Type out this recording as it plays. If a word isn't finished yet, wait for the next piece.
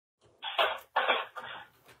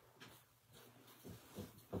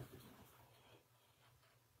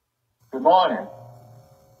Good morning.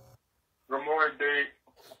 Good morning, D.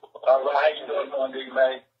 All right, how you doing, D,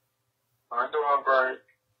 man? I'm doing great.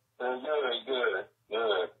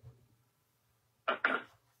 Good. I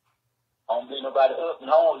don't see nobody up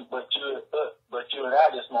and home but you and I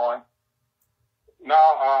this morning. No,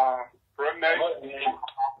 Renee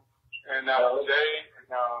and Jay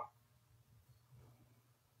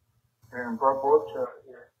and Brother Butcher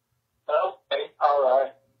here. Okay, all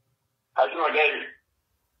right. How you doing, David?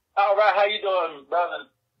 All right, how you doing,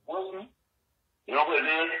 Brother Wooten? You know what it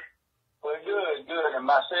is? Well, good. And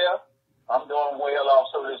myself, I'm doing well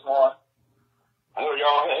also this morning. I know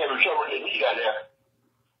y'all having trouble with the heat out there.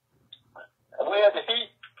 Well, the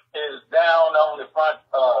heat is down on the front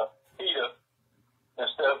heater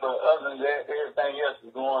and stuff, but other than that, everything else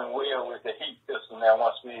is going well with the heat system now.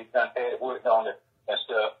 Once we done had worked on it and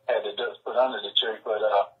stuff, had the ducts put under the church, but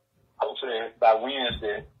hopefully by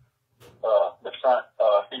Wednesday, the front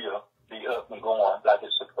heater be up and going like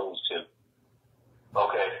it's supposed to.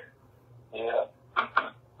 Okay. Yeah.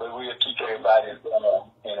 But we'll keep everybody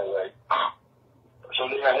informed anyway. So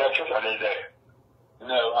they got to have church out there today?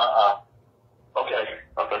 No, Okay,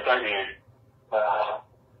 thank you.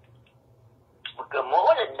 Good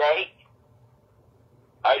morning, Nate.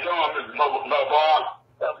 How you doing, Mr. Malcom?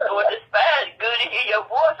 Doing this fine. Good to hear your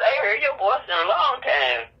voice. I ain't heard your voice in a long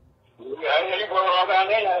time. Yeah, I hear you going around down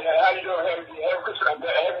there. How you doing? Happy Christmas.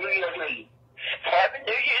 Happy New Year to you. Happy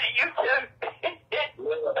New Year to you, too.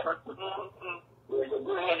 Good to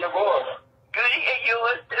hear your voice. Good to hear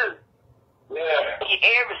yours, too. Yeah.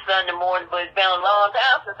 Every Sunday morning, but it's been a long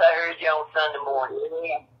time since I heard you on Sunday morning.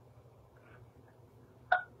 Yeah.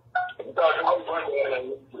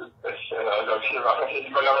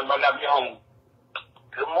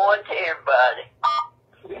 Good morning to everybody.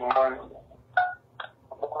 Good morning.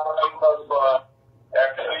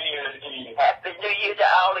 Happy New Year to you. Happy New Year to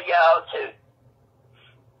all of y'all, too.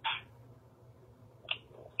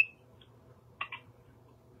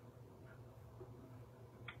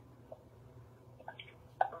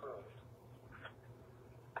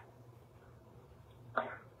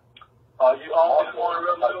 Are you on this morning,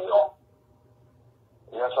 Reverend?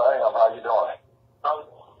 Yes, I am. How you doing?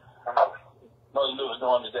 Mother Lou is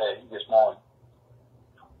doing today, this morning.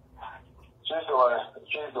 She's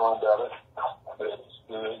doing better.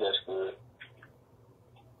 That's good.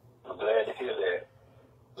 I'm glad to hear that.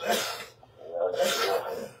 Yeah, that's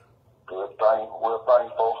good. We're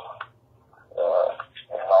thankful.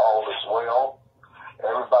 And all is well.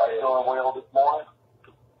 Everybody doing well this morning?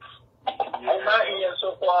 On my end,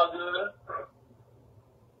 so far, good.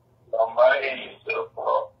 On my end, so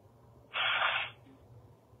far.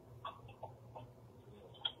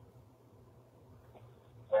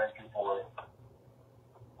 Thank you for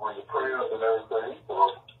your prayers and everything for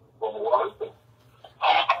the Wooten.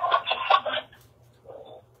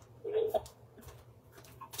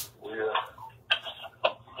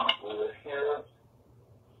 We're here.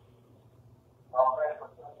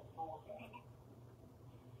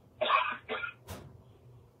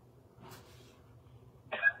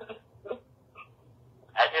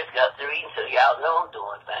 I just got through eating, so y'all know I'm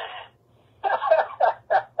doing fine.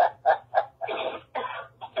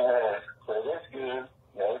 So that's good.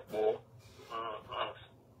 That's good.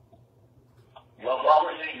 Your mama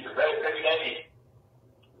eats the baby daddy.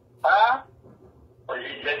 Huh? Or you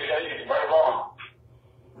eat baby daddy, very wrong.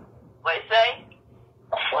 What you say?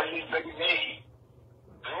 What do you eat baby daddy?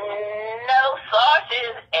 No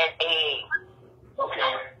sausages and eggs.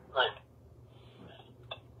 Okay. Look,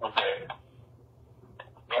 Okay.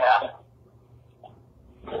 yeah.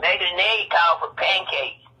 Maybe an egg call for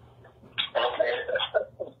pancakes. Okay.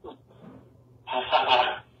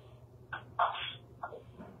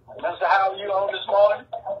 Mr. How are you on this morning?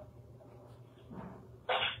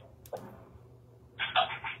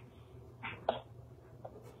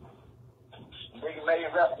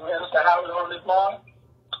 Mr. Howard on this morning?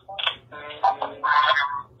 I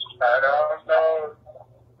don't know.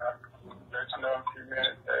 I'll let you know in a few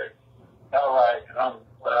minutes. Hey. All right.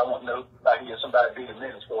 But I want to know if I can get somebody to be the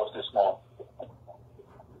minutes for us this morning.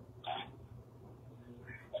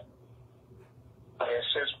 And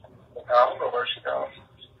since I don't know where she goes.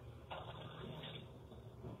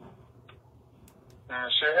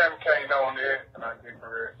 She haven't came on yet, and I get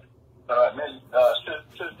correct.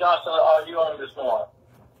 Sister Johnson, are you on this morning?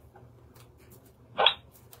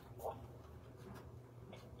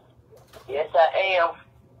 Yes, I am.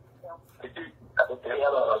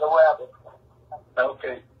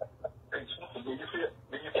 Okay. Do you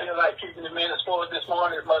feel like keeping the minutes for us this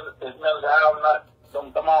morning? Is Mother Howard not going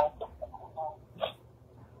to come on?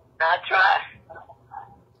 I try.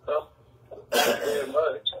 Thank you very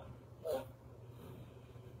much.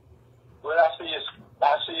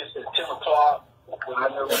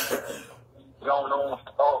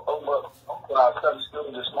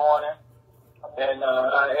 service this morning. And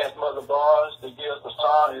I asked Mother Bars to give us the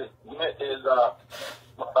song his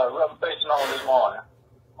Reverend facing on this morning.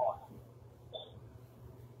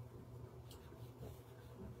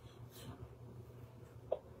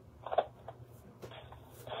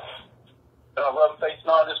 Reverend facing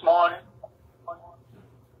on this morning.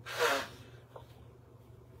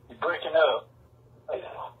 You're breaking up.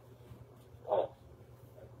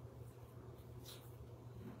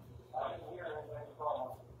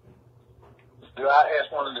 Do I ask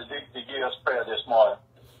one of the deacons to give us prayer this morning?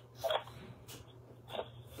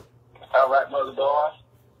 All right, Mother Dawn.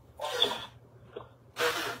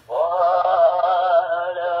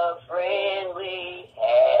 What a friend we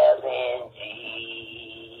have in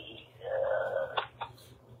Jesus.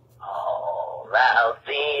 All our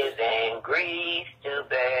sins and griefs to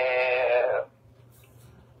bear.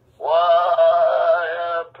 What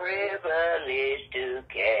a privilege to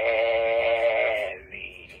carry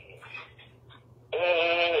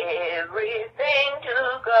everything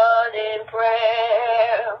to God in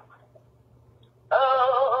prayer.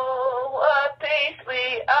 Oh, what peace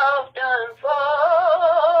we often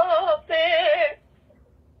forfeit.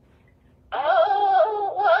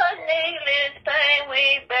 Oh, what needless pain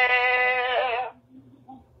we bear.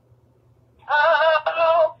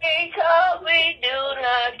 Oh, because we do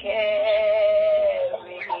not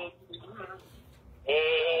carry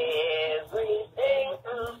everything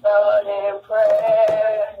to God in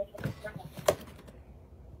prayer.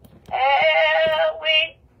 And we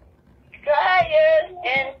trials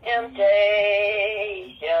and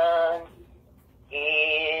temptation,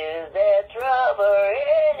 is there trouble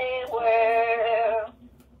anywhere?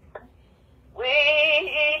 We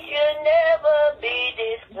should never be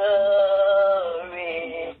discouraged.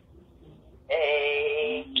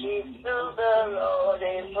 Take it to the Lord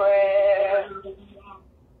in prayer.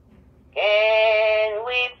 Can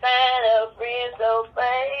we find a friend so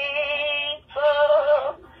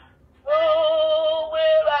faithful, who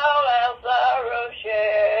will all our sorrow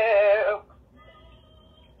share?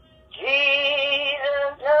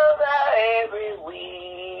 Jesus knows our every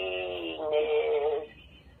weakness.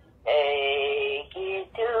 Take it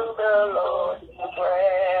to the Lord in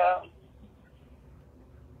prayer.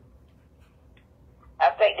 I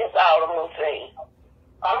think that's all I'm going to say.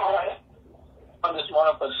 All right. I'm just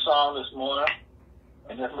wanting for the song this morning.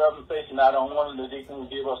 And just Reverend facing out on one of the deacons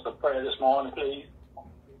give us the prayer this morning, please.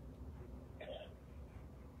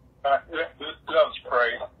 Let us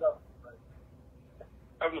pray.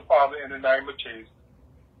 Heavenly Father, in the name of Jesus,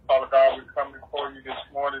 Father God, we come before you this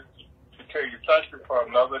morning to tell you thank you for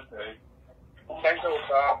another day. Thank you,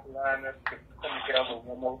 God, for allowing us to come together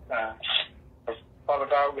one more time. Father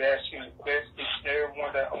God, we ask you to bless each and every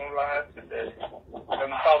one that's online today.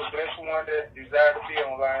 And Father, bless the one that desire to be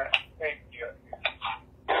online. Thank you.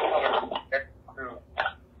 Father,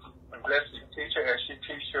 bless the teacher as she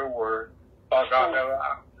teaches your word. Father God,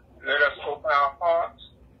 let us open our hearts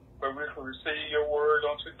where we can receive your word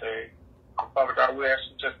on today. Father God, we ask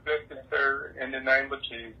you just bless this third in the name of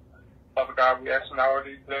Jesus. Father God, we ask all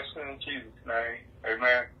these blessings in Jesus' name.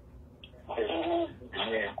 Amen.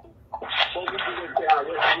 Amen. So we're going to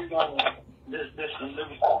this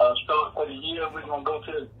start for the year. We're going to go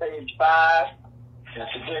to page 5 and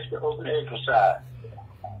suggest the open exercise.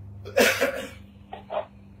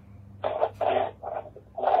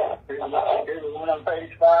 Everyone on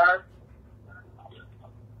page 5?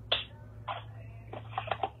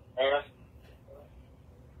 Yes.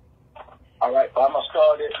 All right, so I'm going to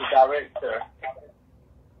start at the director.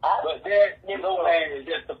 But there, no man is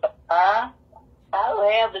just a I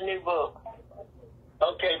don't have the new book.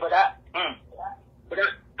 Okay, but I'll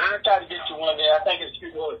try to get you one there. I think it's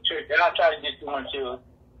you go to church. I'll try to get you one too.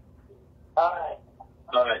 All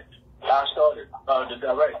right. I started the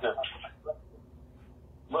director.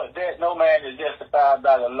 But that no man is justified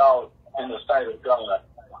by the law in the sight of God.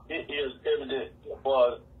 It is evident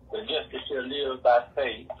for the justice shall live by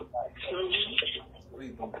faith.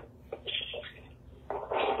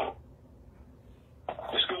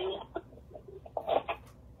 The school.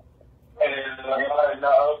 And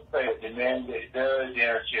of faith, the man that does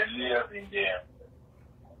there shall live in them.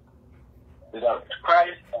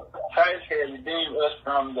 Christ has redeemed us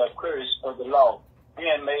from the curse of the law,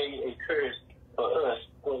 being made a curse for us,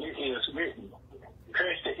 for it is written,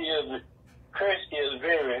 Cursed is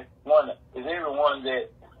everyone that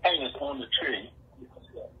hangeth on the tree.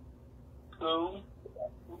 Who?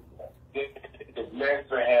 The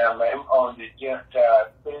Bethlehem on the Gentiles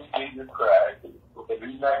through Jesus Christ, that we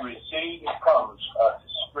may receive the promise of the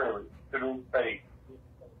Spirit through faith.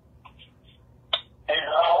 And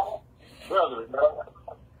all, brethren,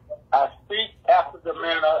 I speak after the manner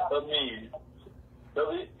of men.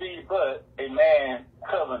 Though it be but a man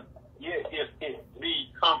covenant, yet if it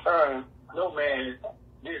be confirmed, no man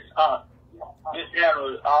dishonor. This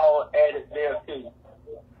animal is all added thereto.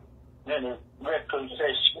 Then the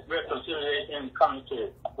reconciliation comes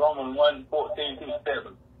to Romans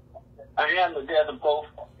 1:14-7. I am together both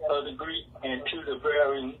of the Greek and to the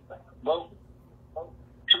bearing, both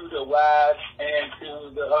to the wise and to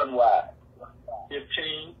the unwise.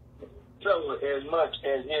 15. So as much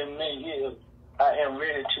as in me is, I am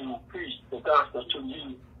ready to preach the gospel to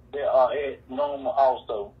you that are at Rome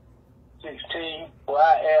also. 16. For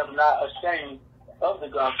I am not ashamed of the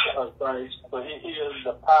gospel of Christ, for it is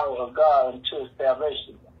the power of God unto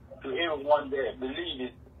salvation to everyone that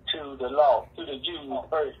believeth, to the law, to the Jew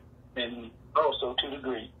first, and also to the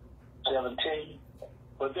Greek. 17.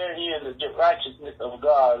 For therein the righteousness of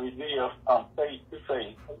God revealed from faith to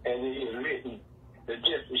faith, as it is written, the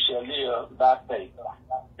just shall live by faith.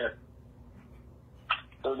 Yes.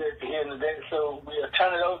 So that's the end of that. So we'll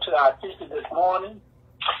turn it over to our teacher this morning,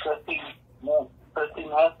 Trustee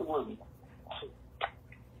Master Wooten.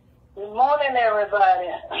 Good morning,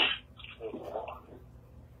 everybody.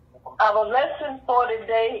 Our lesson for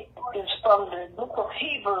today is from the book of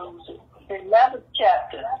Hebrews, the 11th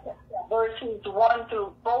chapter, verses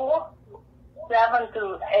 1-4,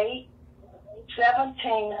 7-8,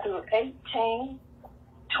 17-18,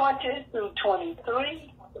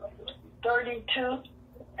 20-23, 32,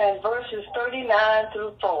 and verses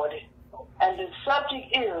 39-40. And the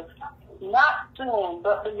subject is not seeing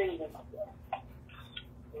but believing.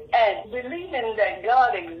 And believing that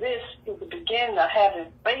God exists is the beginning of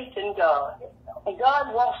having faith in God. And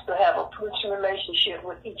God wants to have a personal relationship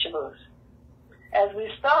with each of us. As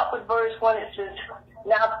we start with verse 1, it says,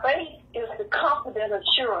 now faith is the confident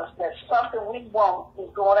assurance that something we want is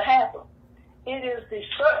going to happen. It is the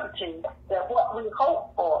certainty that what we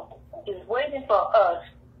hope for is waiting for us,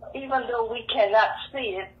 even though we cannot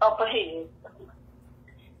see it up ahead.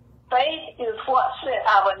 Faith is what set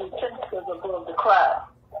our intentions above the crowd.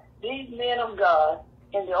 These men of God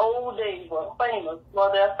in the old days were famous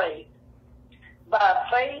for their faith. By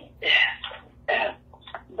faith,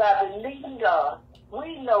 by believing God,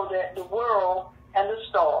 we know that the world and the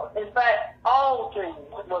stars, in fact, all things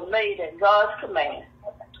were made at God's command,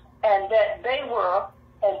 and that they were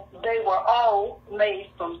all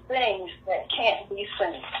made from things that can't be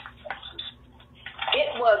seen.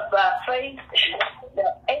 It was by faith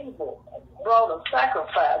that Abel brought a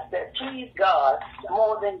sacrifice that pleased God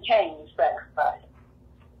more than Cain's sacrifice.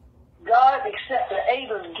 God accepted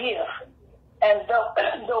Abel's gift, and though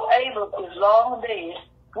Abel is long dead,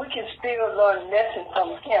 we can still learn lessons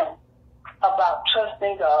from him about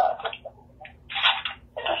trusting God.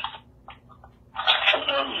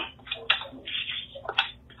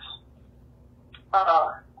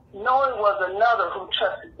 Noah was another who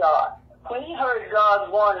trusted God. When he heard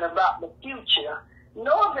God's warning about the future,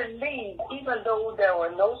 Noah believed even though there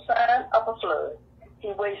were no sign of a flood.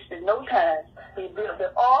 He wasted no time. He built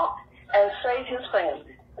the ark and saved his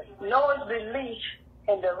family. Noah's belief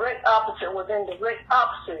in the direct opposite was in direct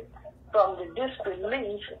opposite from the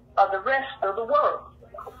disbelief of the rest of the world.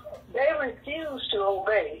 They refused to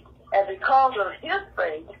obey, and because of his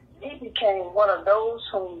faith, he became one of those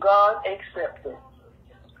whom God accepted.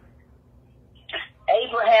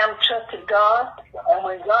 Abraham trusted God, and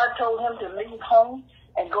when God told him to leave home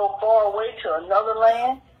and go far away to another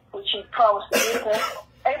land, which he promised to give him,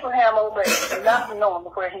 Abraham obeyed, not knowing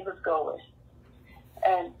where he was going.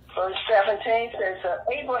 And verse 17 says,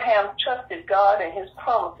 Abraham trusted God and his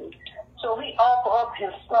promises, so he offered up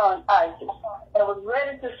his son Isaac and was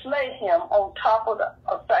ready to slay him on top of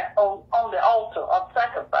on the altar of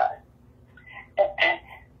sacrifice.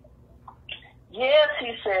 Yes,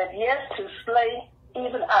 he said yes to slay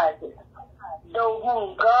even Isaac, though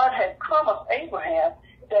whom God had promised Abraham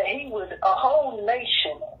that he would a whole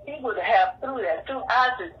nation, he would have through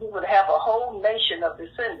Isaac, he would have a whole nation of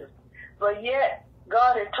descendants. But yet,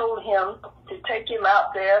 God had told him to take him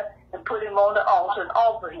out there and put him on the altar and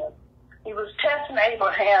offer him. He was testing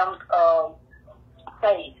Abraham's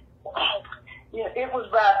faith. It was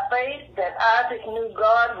by faith that Isaac knew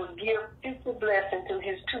God would give future blessing to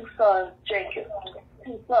his two sons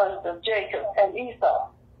of Jacob and Esau.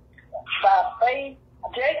 By faith,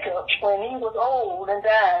 Jacob, when he was old and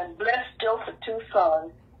dying, blessed Joseph's two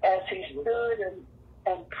sons as he stood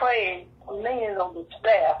and prayed, leaning on the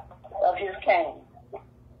staff of his cane.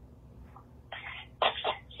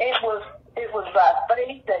 It was by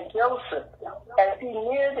faith that Joseph, as he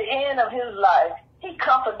neared the end of his life, he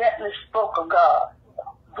confidently spoke of God,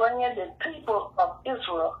 bringing the people of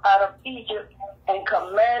Israel out of Egypt and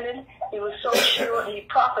commanded. He was so sure, he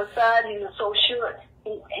prophesied, he was so sure,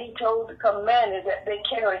 he told the commander that they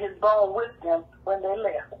carry his bone with them when they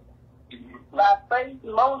left. By faith,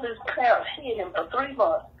 Moses' parents hid him for 3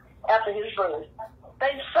 months after his birth.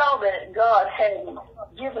 They saw that God had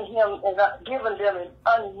given them an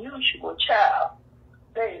unusual child.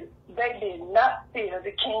 They did not fear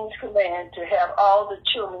the king's command to have all the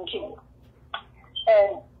children killed.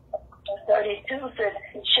 And 32 said,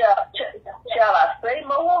 shall I say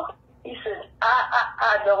more? He said,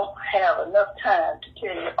 I don't have enough time to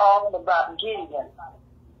tell you all about Gideon,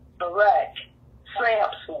 Barak,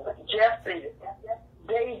 Samson, Jephthah,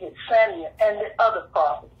 David, Samuel, and the other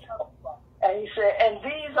prophets. And he said, and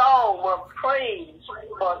these all were praised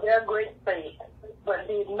for their great faith, but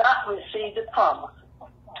did not receive the promise.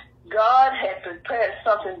 God had prepared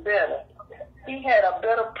something better. He had a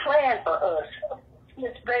better plan for us,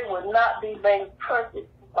 since they would not be made perfect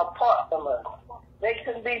apart from us. They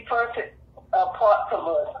couldn't be perfect apart from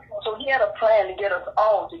us. So he had a plan to get us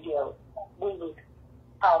all together.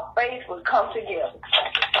 Our faith would come together.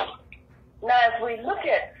 Now, as we look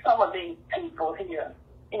at some of these people here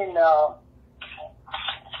in our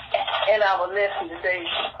lesson today,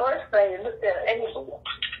 first thing, we looked at Abel.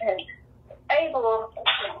 And Abel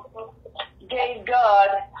gave God,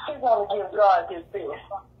 he wanted to give God his best.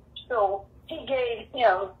 So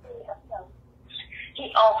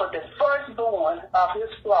he offered the firstborn of his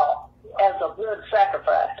flock as a blood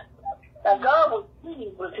sacrifice. Now God was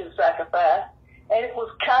pleased with his sacrifice, and it was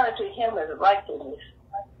counted to him as righteousness.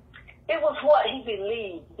 It was what he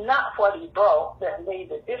believed, not what he brought, that made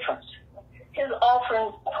the difference. His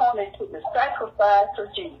offering pointed to the sacrifice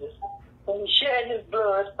of Jesus, when he shed his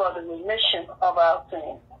blood for the remission of our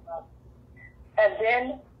sins. And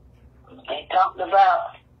then he talked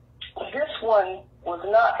about, this one was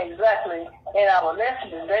not exactly in our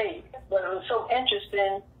lesson today, but it was so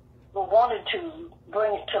interesting, we wanted to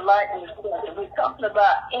bring it to light in this lesson. We're talking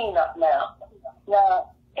about Enoch now.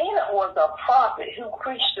 Now, Enoch was a prophet who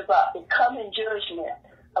preached about the coming judgment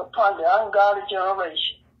upon the ungodly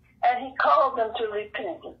generation. And he called them to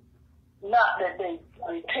repentance, not that they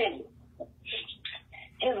repented.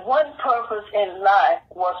 His one purpose in life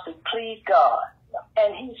was to please God,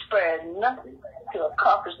 and he spared nothing to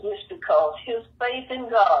accomplish this because his faith in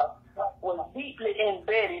God was deeply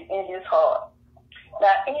embedded in his heart.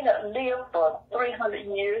 Now, Enoch lived for 300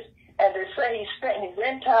 years, and they say he spent his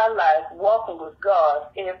entire life walking with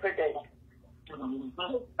God every day.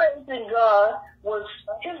 His faith in God was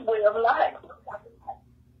his way of life.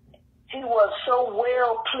 He was so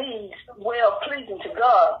well-pleasing to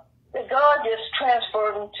God, that God just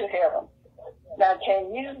transferred him to heaven. Now,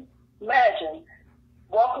 can you imagine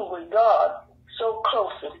walking with God so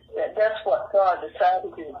closely that that's what God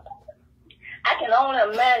decided to do? I can only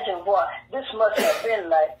imagine what this must have been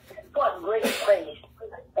like. What great faith.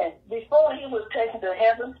 And before he was taken to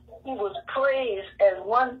heaven, he was praised as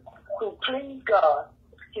one who pleased God.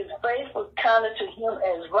 His faith was counted to him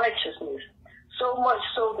as righteousness, so much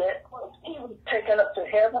so that he was taken up to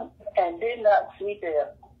heaven and did not see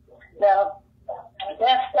death. Now,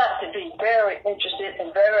 that's got to be very interesting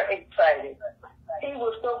and very exciting. He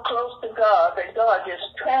was so close to God that God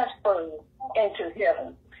just transferred him into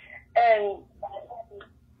heaven. And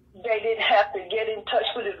they didn't have to get in touch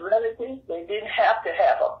with his relatives. They didn't have to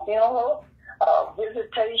have a funeral, a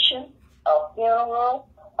visitation, a funeral,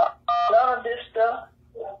 none of this stuff.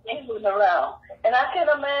 He was around. And I can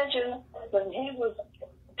imagine when he was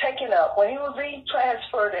taken up, when he was being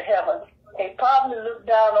transferred to heaven, he probably looked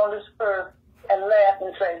down on this earth and laughed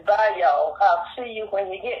and said, bye, y'all. I'll see you when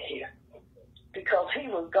you get here. Because he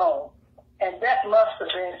was gone. And that must have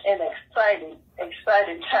been an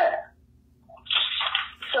exciting time.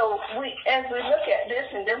 So as we look at this,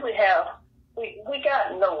 and then we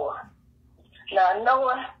got Noah. Now,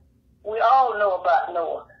 Noah, we all know about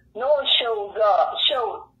Noah. Noah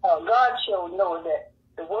God showed Noah that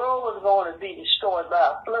the world was going to be destroyed by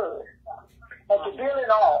a flood. And to build it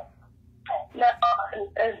all. Now,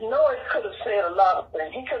 as Noah could have said a lot of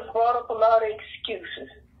things. He could have brought up a lot of excuses,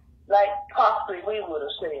 like possibly we would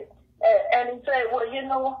have said. And he said,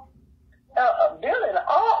 well, building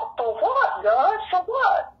all for what, God? For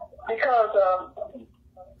what? Because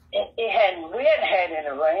we hadn't had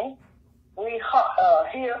any rain. We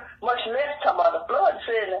hear much less talking about the flood.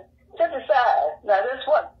 Said, set aside. Now, that's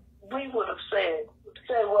what we would have said.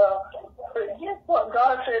 Said, well, guess what?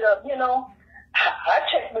 God said, I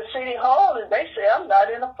checked the city hall and they say I'm not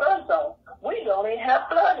in a flood zone. We don't even have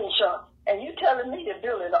flood insurance. And you telling me to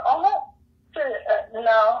build it all?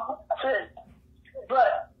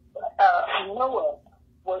 But Noah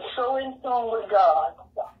was so in tune with God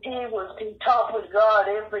he talked with God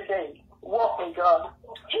every day, walked with God.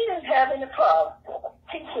 He didn't have any problem.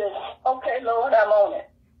 He said, okay, Lord, I'm on it.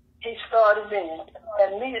 He started then,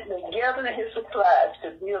 immediately gathering his supplies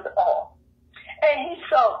to build the ark. And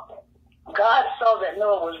God saw that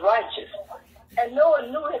Noah was righteous. And Noah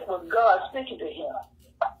knew it was God speaking to him.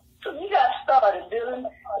 So he got started building.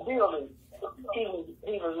 He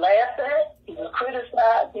was laughed at, he was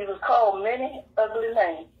criticized, he was called many ugly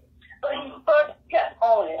names. But he first kept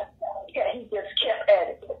on it. He just kept at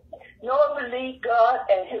it. Noah believed God,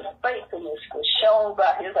 and his faithfulness was shown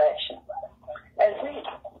by his action. And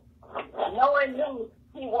Noah knew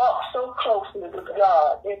he walked so closely with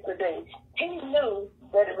God every day. He knew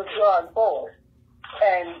that it was God's voice.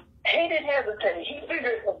 And he didn't hesitate. He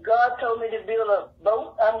figured if God told me to build a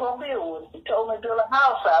boat, I'm going to build one. If he told me to build a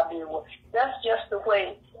house, I'll build one. That's just the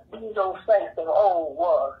way those saints of old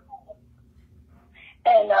was.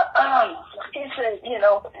 And he said,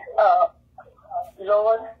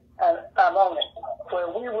 Lord, I'm on it.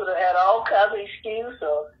 Well, we would have had all kinds of excuses,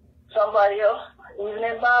 or somebody else, even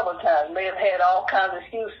in Bible times, may have had all kinds of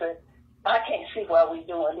excuses. I can't see why we're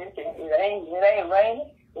doing this. It ain't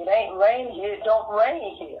raining. It ain't raining here. It don't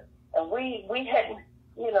rain here. And we hadn't,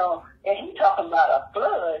 and he talking about a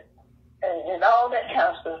flood and all that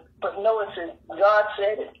kind of stuff. But Noah said, God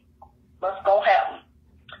said it. What's going to happen?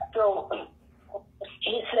 So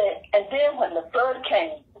he said, and then when the flood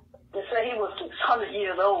came, they say he was 600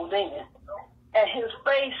 years old then, and his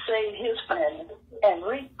faith saved his family and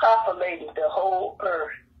repopulated the whole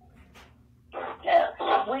earth.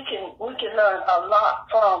 Now, we can learn a lot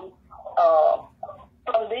from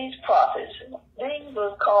these prophets. These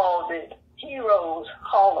were called the Heroes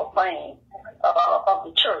Hall of Fame of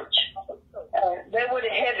the church. They were the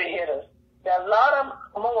heavy hitters. Now, a lot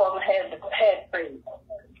of more of them had faith,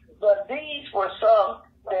 but these were some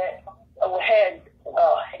that had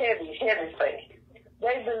heavy faith.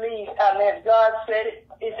 They believed, if God said it,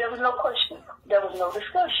 there was no question. There was no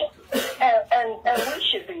discussion. And we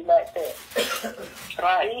should be like that.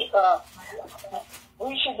 Right.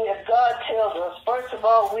 We should be, if God tells us, first of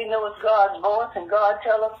all, we know it's God's voice, and God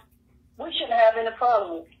tells us, we shouldn't have any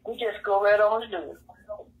problem with it. We just go right on and do it.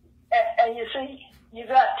 And you see, you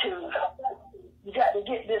got to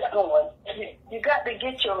get this going. You got to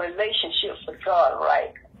get your relationship with God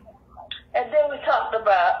right. And then we talked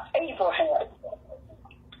about Abraham.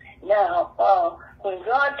 Now, when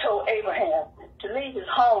God told Abraham to leave his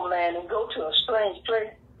homeland and go to a strange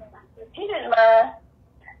place, he didn't mind.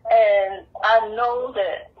 And I know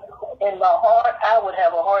that in my heart, I would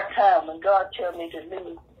have a hard time when God tells me to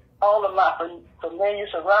leave all of my familiar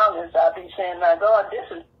surroundings. I'd be saying, now, God, this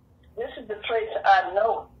is the place I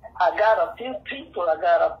know. I got a few people, I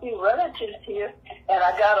got a few relatives here, and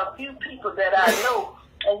I got a few people that I know.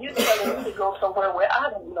 And you telling me to go somewhere where I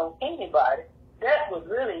don't know anybody, that would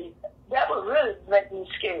really make me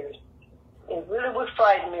scared. It really would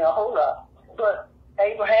frighten me a whole lot. But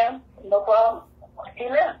Abraham, no problem. He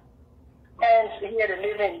left. And he had to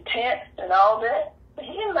live in tents and all that. But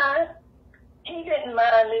he didn't mind. He didn't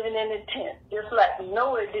mind living in a tent. Just like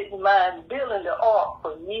Noah didn't mind building the ark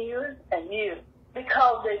for years and years.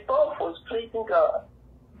 Because they both was pleasing God.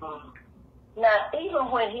 Now,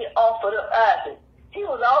 even when he offered up Isaac, he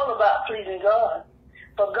was all about pleasing God.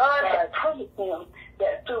 For God had promised him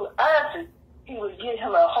that through Isaac, he would give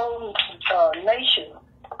him a whole nation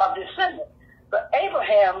of descendants. But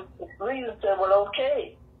Abraham reasoned said, well,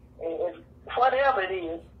 okay, if whatever it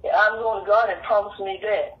is, I'm going, God had promised me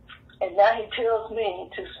that. And now he tells me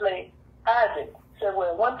to slay Isaac. So,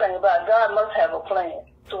 well, one thing about God must have a plan.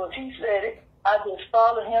 So if he said it, I just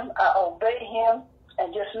follow him, I obey him,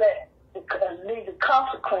 and just leave the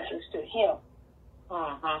consequences to him.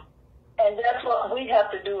 And that's what we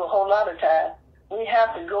have to do a whole lot of times. We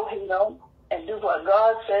have to go, and do what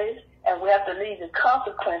God says, and we have to leave the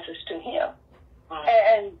consequences to him.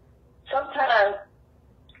 And sometimes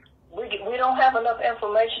we don't have enough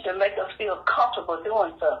information to make us feel comfortable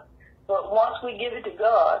doing something. But once we give it to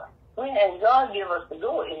God, and God give us the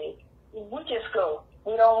go-ahead, we just go.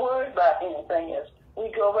 We don't worry about anything else.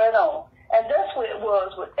 We go right on. And that's what it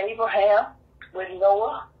was with Abraham, with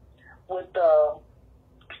Noah, with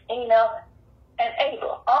Enoch, and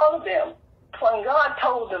Abel. All of them, when God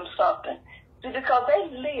told them something, because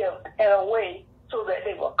they lived in a way so that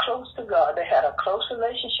they were close to God. They had a close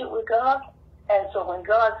relationship with God. And so when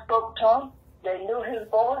God spoke to them, they knew his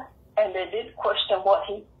voice, and they didn't question what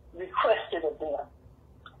he requested of them.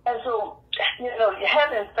 And so,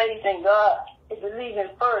 having faith in God is believing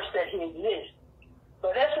first that he exists.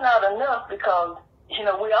 But that's not enough because,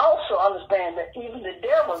 we also understand that even the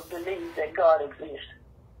devils believe that God exists.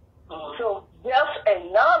 So just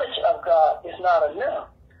a knowledge of God is not enough.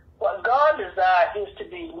 What God desires is to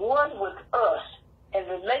be one with us in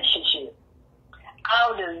relationship.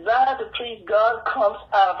 Our desire to please God comes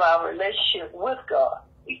out of our relationship with God.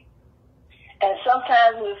 And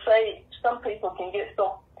sometimes we say, some people can get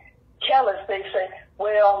so careless, they say,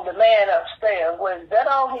 well, the man upstairs. Well, is that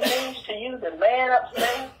all he means to you, the man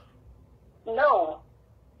upstairs? No.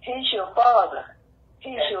 He's your father.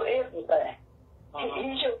 He's your everything.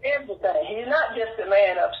 He's your everything. He's not just the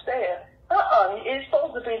man upstairs. It's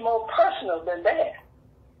supposed to be more personal than that.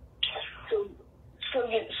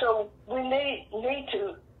 So we need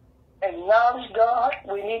to acknowledge God.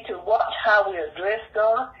 We need to watch how we address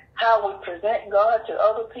God, how we present God to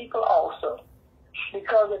other people also.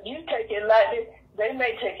 Because if you take it lightly, they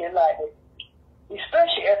may take it lightly,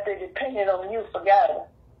 especially if they're depending on you for guidance.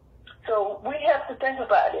 So we have to think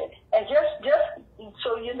about it. And just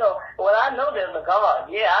so you know, well, I know there's a God.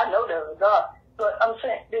 Yeah, I know there's a God. But I'm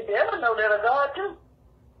saying, did they ever know there's a God too?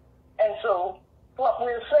 And so what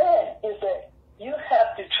we're saying is that you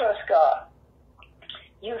have to trust God.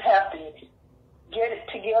 You have to get it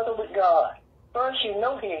together with God. First, you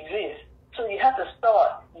know He exists. So you have to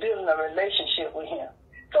start building a relationship with Him.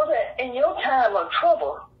 So that in your time of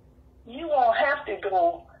trouble, you won't have to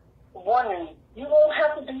go wondering. You won't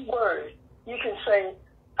have to be worried. You can say,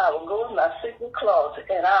 I will go in my secret closet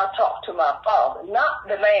and I'll talk to my Father. Not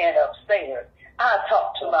the man upstairs. I'll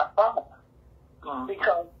talk to my Father.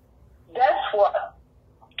 Because that's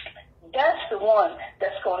the one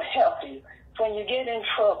that's going to help you. When you get in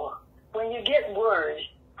trouble, when you get worried,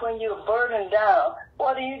 when you're burdened down,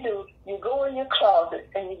 what do? You go in your closet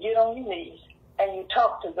and you get on your knees and you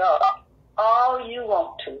talk to God all you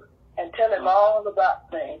want to and tell Him all about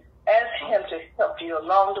things. Ask Him to help you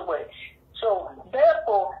along the way. So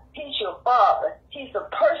therefore, He's your Father. He's a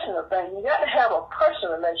personal thing. You got to have a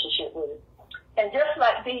personal relationship with Him. And just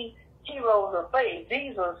like these heroes of faith,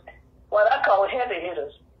 these are what I call heavy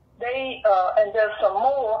hitters. They and there's some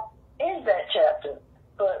more in that chapter,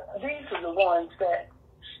 but these are the ones that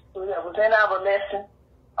was in our lesson,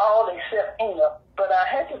 all except Enoch. But I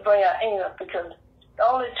had to bring out Enoch because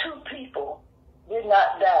only 2 people did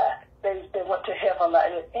not die. They went to heaven,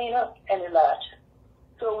 like Enoch and Elijah.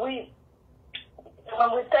 So when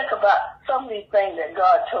we think about some of these things that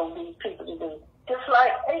God told these people to do, just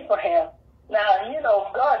like Abraham. Now, you know,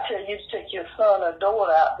 God tells you to take your son or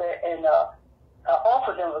daughter out there and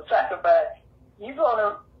offer them a sacrifice. You're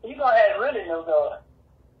gonna have really know God.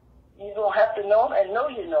 You're gonna have to know Him and know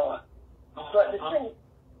you know Him. But the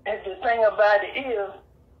thing about it is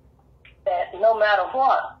that no matter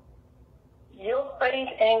what, your faith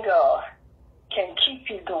in God can keep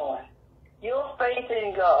you going. Your faith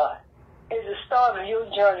in God is the start of your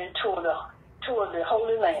journey toward the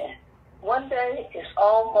Holy Land. One day it's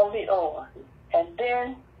all going to be over. And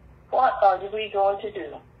then what are we going to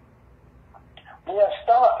do? We'll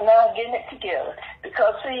start now getting it together.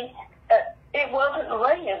 Because see, it wasn't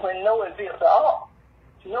raining when Noah built the ark.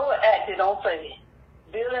 Noah acted on faith,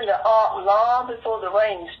 building the ark long before the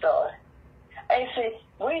rain started. And see,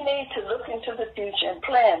 we need to look into the future and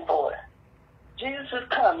plan for it. Jesus is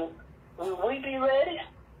coming. Will we be ready?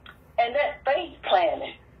 And that faith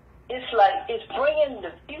planning, it's bringing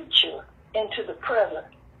the future into the present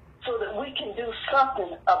so that we can do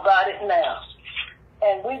something about it now.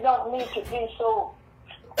 And we don't need to be so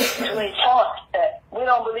taught that we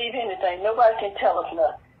don't believe anything. Nobody can tell us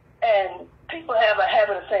nothing. And people have a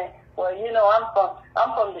habit of saying, well, you know,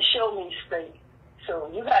 I'm from the show me state, so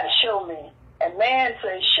you got to show me. And man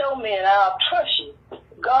says, show me and I'll trust you.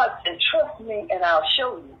 God said, trust me and I'll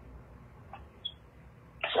show you.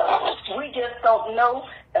 So we just don't know,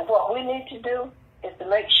 and what we need to do is to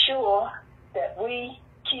make sure that we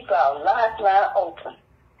keep our lifeline open.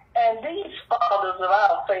 And these fathers of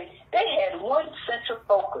our faith, they had one central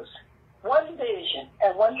focus, one vision,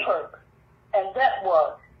 and one purpose. And that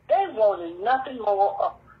was, they wanted nothing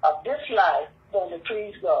more of this life than to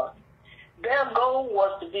please God. Their goal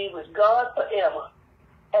was to be with God forever.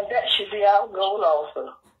 And that should be our goal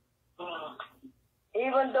also.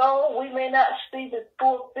 Even though we may not see the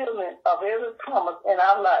fulfillment of every promise in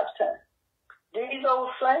our lifetime. These old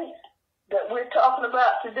saints that we're talking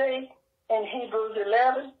about today in Hebrews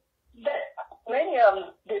 11, that many of them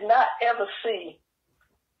did not ever see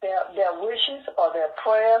their wishes or their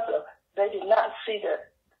prayers. Or they did not see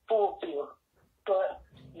that fulfilled. But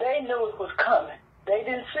they knew it was coming. They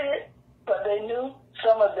didn't see it, but they knew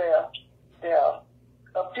some of their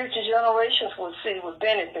future generations would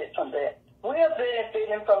benefit from that. We are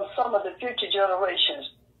benefiting from some of the future generations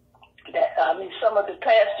some of the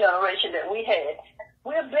past generation that we had.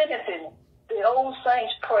 We're benefiting the old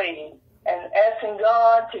saints praying and asking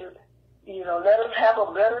God to, let us have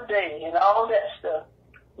a better day and all that stuff.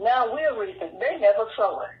 Now we're reaping. They never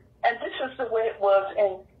saw it. And this is the way it was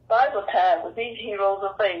in Bible time with these heroes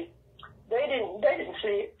of faith. They didn't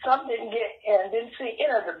see it. Some didn't get and didn't see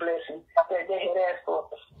any of the blessings that they had asked for.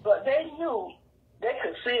 But they knew they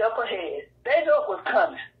could see up ahead. They knew it was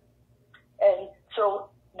coming. And so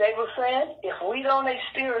they were saying, if we don't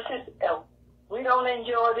experience it, if we don't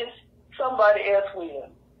enjoy this, somebody else will.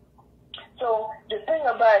 So the thing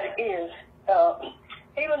about it is,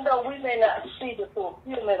 even though we may not see the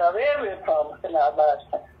fulfillment of every promise in our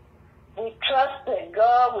lifetime, we trust that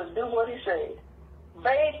God will do what he said.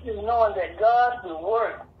 Faith is knowing that God will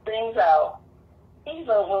work things out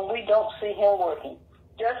even when we don't see him working.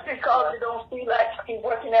 Just because we don't feel like he's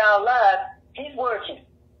working in our lives, he's working.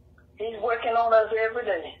 He's working on us every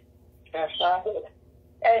day. That's right.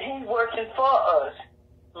 And he's working for us.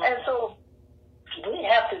 And so we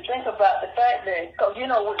have to think about the fact that, because,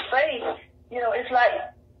 with faith, it's like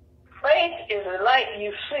faith is a light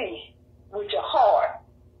you see with your heart.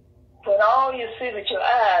 When all you see with your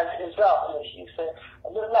eyes is darkness, you say,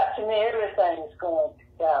 it looks like to me everything is going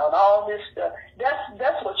down, all this stuff.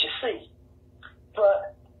 That's what you see.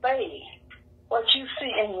 But faith, what you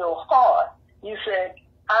see in your heart, you say,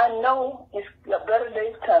 I know it's a better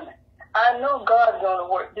day's coming. I know God's going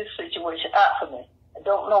to work this situation out for me. I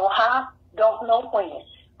don't know how, don't know when,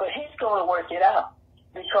 but he's going to work it out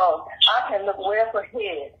because I can look way up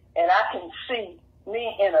ahead and I can see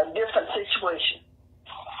me in a different situation.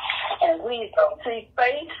 And we see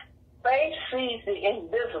faith. Faith sees the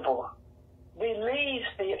invisible, believes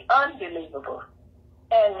the unbelievable,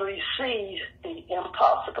 and receives the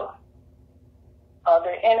impossible. Are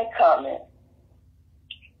there any comments?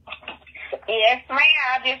 Yes, ma'am.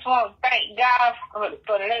 I just want to thank God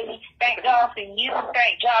for letting me, thank God for you,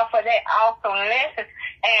 thank God for that awesome lesson.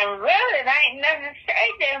 And really, there ain't nothing to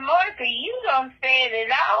say this morning because you done said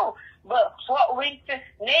it all. But what we just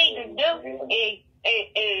need to do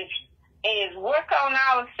is work on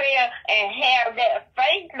ourselves and have that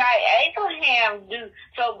faith like Abraham do,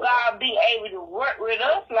 so God be able to work with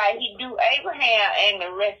us like he do Abraham and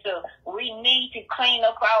the rest of us. We need to clean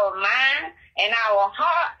up our mind and our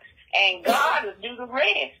hearts, and God will do the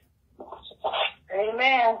rest.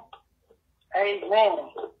 Amen. Amen.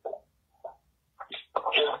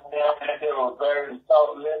 There was very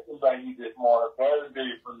thought lessons by you this morning. Very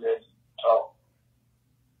beautiful lesson.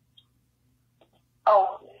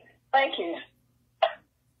 Oh, thank you.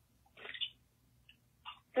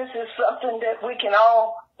 This is something that we can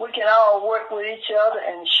all work with each other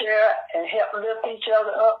and share and help lift each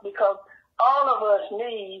other up because all of us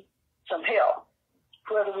need some help,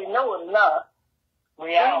 whether we know it or not.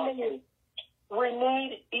 We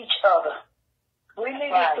need each other. We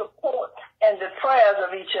need the support and the prayers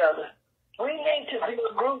of each other. We need to be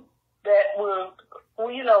a group that will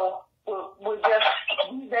just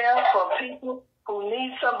be there for people who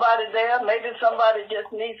need somebody there. Maybe somebody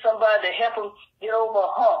just needs somebody to help them get over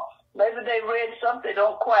a hump. Maybe they read something, they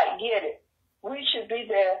don't quite get it. We should be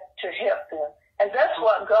there to help them. And that's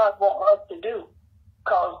what God wants us to do.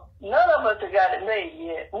 Because none of us have got it made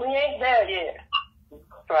yet. We ain't there yet.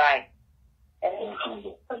 Right. And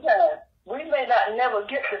sometimes we may not never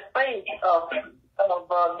get the faith of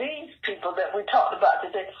these people that we talked about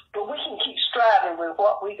today, but we can keep striving with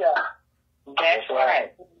what we got. That's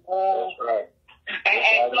right. That's right.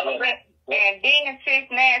 And then, Sis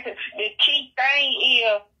Nancy, the key thing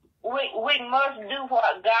is we must do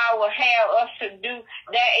what God will have us to do.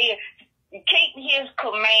 That is, keep his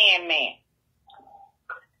commandment.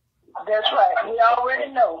 That's right. We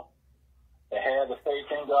already know. To have the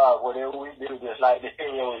faith in God, whatever we do, just like the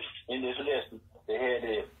heroes in this lesson, they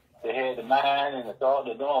had the mind and the thought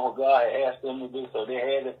of doing what God had asked them to do, so they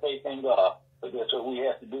had the faith in God. So that's what we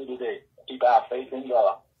have to do today, keep our faith in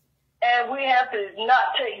God. And we have to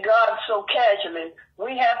not take God so casually.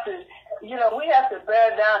 We have to,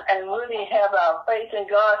 bear down and really have our faith in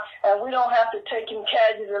God, and we don't have to take him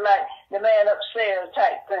casually like the man upstairs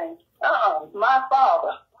type thing. My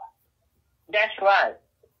Father. That's right.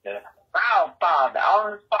 Yeah. Our Father,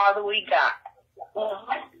 only Father we got.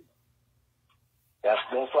 Mm-hmm.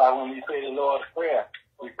 That's why when we say the Lord's Prayer,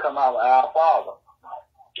 we come out with our Father.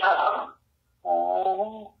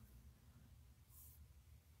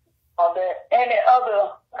 Are there any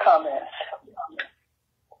other comments?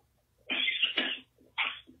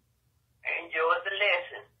 Enjoy the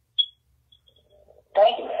lesson.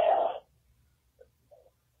 Thank you.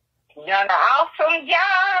 You done an awesome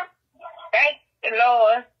job. Thank the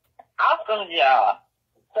Lord. Awesome job.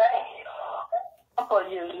 Thank you for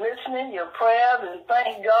your listening, your prayers, and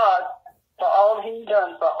thank God for all He's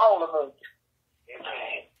done for all of us.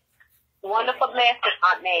 Wonderful lesson,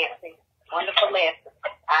 Aunt Nancy. Wonderful lesson.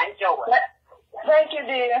 I enjoy it. Thank you,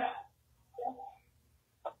 dear.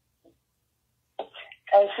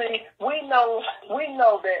 And see, we know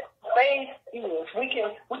that faith is. We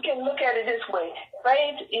can look at it this way.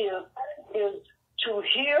 Faith is to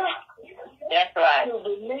hear. That's right. To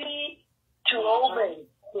believe, to obey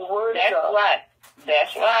the word That's of God. right.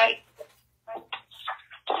 That's right.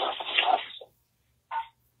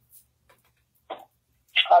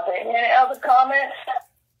 Are there any other comments?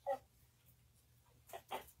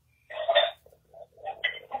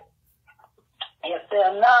 If there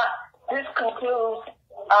are not, this concludes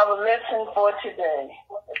our lesson for today.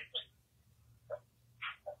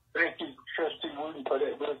 Thank you, Trustee Wooten, for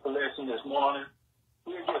that beautiful lesson this morning.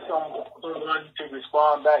 We'll get someone to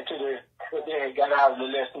respond back to what they had got out of the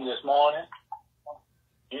lesson this morning.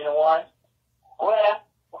 You know what? Well,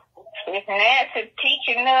 if Nancy's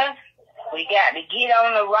teaching us, we got to get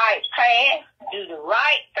on the right path, do the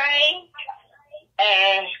right thing,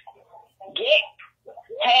 and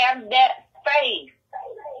have that faith.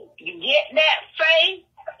 You get that faith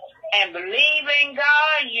and believe in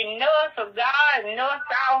God. You know it's of God, you know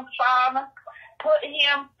it's our Father. Put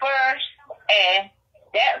Him first, and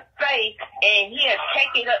that faith, and He'll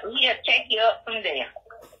take it up. He'll take you up from there.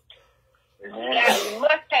 You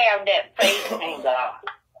must have that faith in God.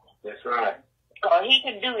 That's right. Because He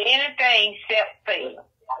can do anything except faith.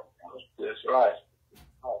 That's right.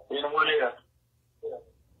 Anyone else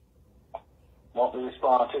want to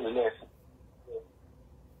respond to the lesson?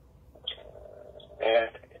 And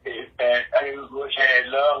I wish I had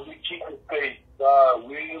love. We keep the faith. God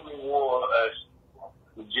will reward us.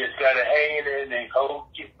 We just gotta hang in there and hold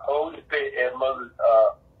the faith, as Mother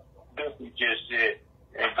Duffy just said,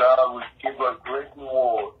 and God will give us great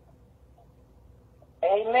reward.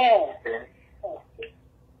 Amen. Okay.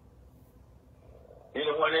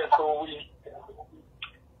 Anyone else before we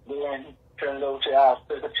then turn it over to our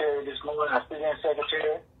secretary this morning, our sitting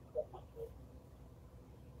secretary?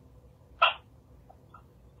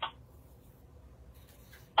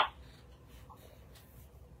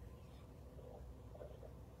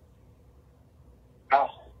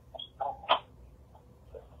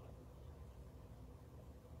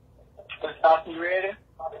 You ready?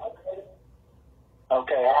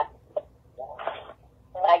 Okay.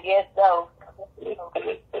 I guess so.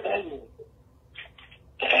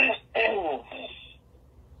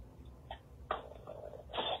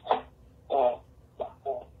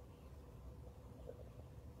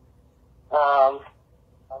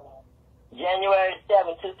 January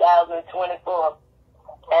 7, 2024,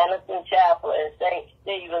 Anderson Chapel and St.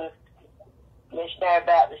 Stephen's Missionary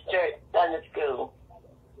Baptist Church Sunday School.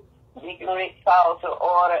 Deacon Rick called to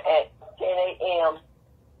order at 10 a.m.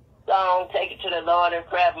 Song, Take It to the Lord in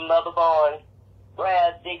Prayer from Mother Barnes.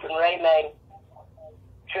 Prayers, Deacon Ray May.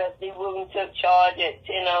 Trustee Wooten took charge at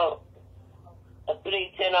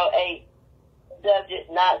 10:08. Subject,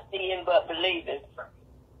 not seeing but believing.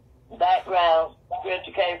 Background,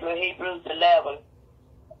 scripture came from Hebrews 11.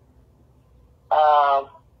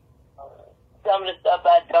 Some of the stuff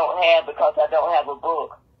I don't have because I don't have a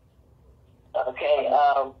book. Okay,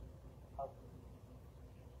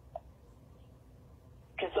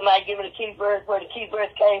 can somebody give me the key verse, where the key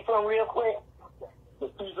verse came from real quick? The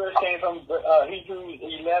key verse came from Hebrews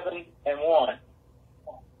 11:1.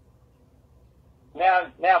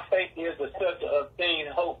 Now faith is the substance of things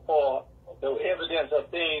hoped for, the evidence of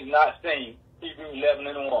things not seen. Hebrews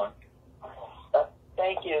 11:1.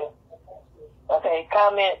 Thank you. Okay,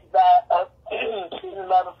 comments by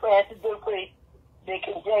Mother Francis Dupree,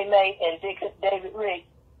 Deacon J. May, and Deacon David Rick.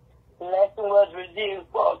 The lesson was reviewed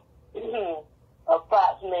for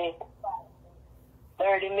approximately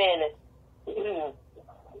 30 minutes.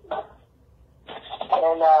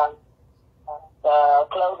 And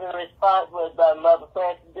closing response was by Mother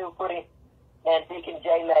Francis Dupree and Deacon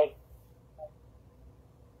J. May.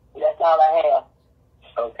 That's all I have.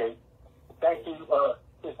 Okay. Thank you,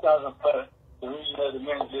 Ms. Johnson, for the reading of the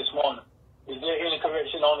minutes this morning. Is there any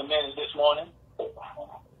correction on the minutes this morning?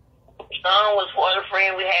 Song was for the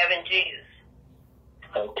friend we have in Jesus.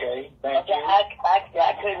 Okay, thank you.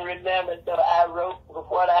 I couldn't remember, so I wrote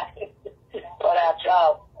what I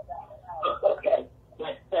saw. Okay.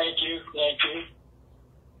 Thank you.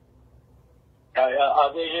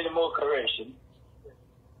 Are there any more corrections?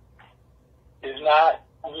 If not,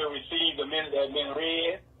 we'll receive the minutes that have been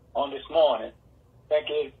read on this morning. Thank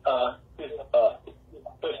you,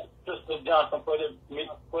 Sister Johnson, for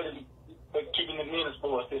keeping the minutes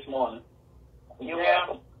for us this morning. You're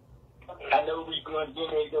welcome. I know we're going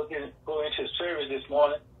to go into service this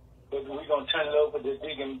morning, but we're going to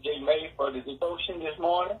Deacon J. May for the devotion this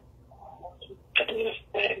morning.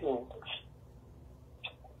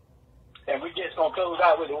 And we're just going to close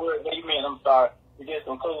out with the word amen. I'm sorry. We're just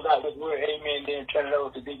going to close out with the word amen, then turn it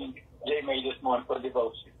over to Deacon J. May this morning for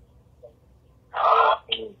devotion.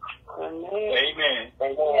 Amen. Amen.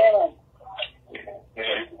 Amen.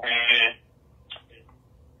 Amen.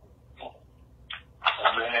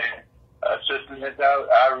 Sister,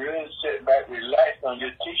 I really sit back, relaxed on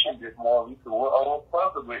your teaching this morning. We could work on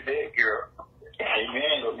further with that girl.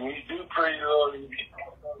 Amen. But we do praise the Lord.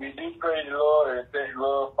 We do praise the Lord and thank the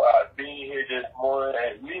Lord for our being here this morning.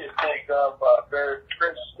 And we thank God for our very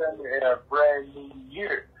first Sunday in a brand new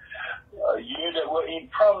year. A year that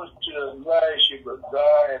wasn't promised to us last year, but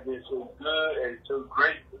God has been so good and so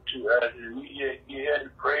grateful to us. And we just give Him the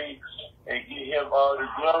praise and give Him all the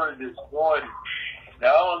glory this morning. Now,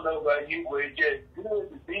 I don't know about you, but it's just good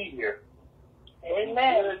to be here.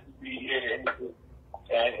 Amen. It's good to be here.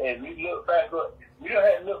 And we look back, we don't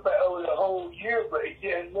have to look back over the whole year, but it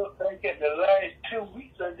just look back at the last 2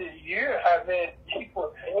 weeks of this year, how many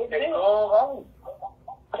people have gone home.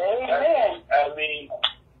 Amen. I mean,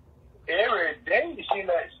 every day it seems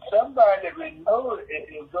like somebody that we know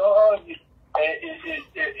is going on, and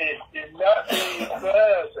it's not being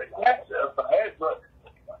class or classified, but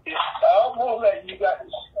it's almost like you got to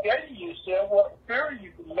schedule yourself what period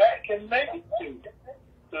you can make it to.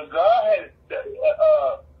 So God has,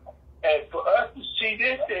 and for us to see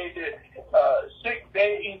this day, the 6th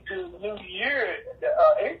day into the new year,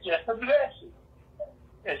 it's just a blessing.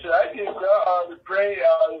 And so I give God all the praise,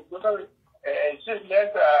 all the glory. And since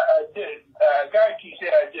that's God keeps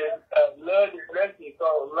saying I just love this lesson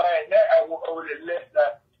called last night. I went over the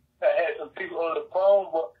lesson. I had some people on the phone,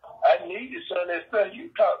 but I needed some of that stuff you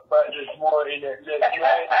talked about this morning in that lesson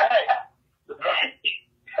last night.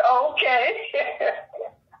 Okay.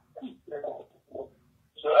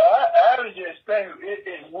 So I was just thinking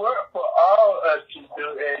it's work for all of us to do,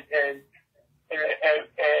 and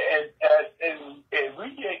we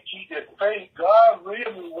just keep the faith. God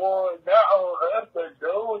really wants not on us, but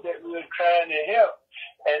those that we're trying to help.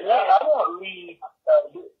 And I want to read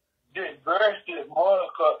this verse this morning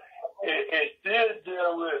because it still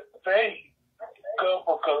deals with faith. Come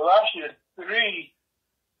from Colossians 3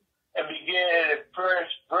 and begin at the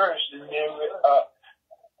first verse, and then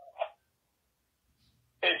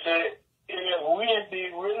it said, if we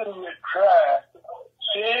indeed really with Christ,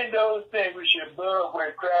 seeing those things which are above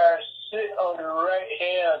where Christ sit on the right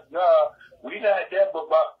hand of God, we not there, but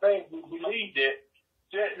by faith we believe that,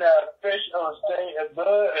 setting our affection on things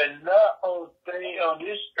above and not on things on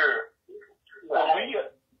this earth.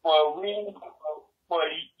 For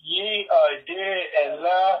ye are dead and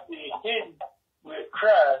life is hidden with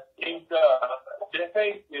Christ in God. That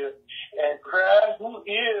faith is, and Christ, who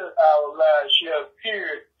is our life, shall appear,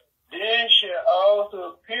 then shall also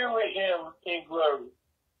appear with Him in glory.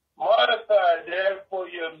 Modify therefore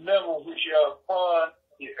your members which are upon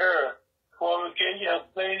the earth, fornication,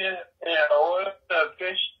 uncleanness, and all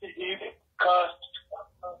affection, even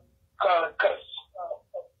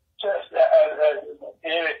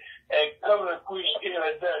and covenant which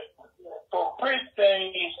is dust. For which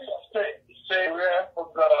things say wrath of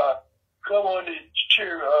God, come on the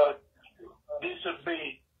cheer of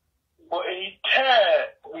disobedience. For a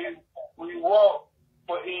time we walk,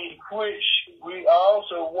 for in which we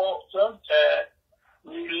also walk sometimes,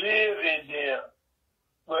 we live in them.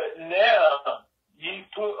 But now ye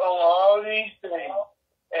put on all these things,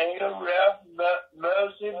 anger, wrath,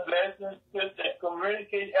 mercy, blessings, and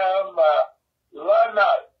communicate our mouth. Lie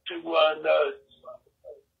not to one another,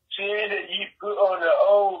 seeing that ye put on the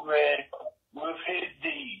old man with his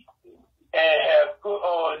deeds, and have put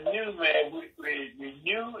on a new man which is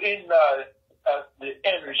renewed in knowledge of the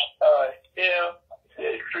image of Him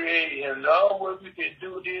that created him. The only way we can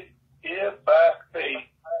do this is by faith.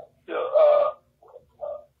 So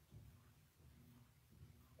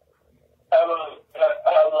I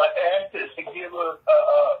want to ask us to give us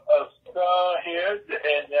a song here,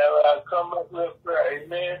 and I'll come up with prayer.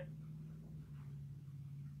 Amen.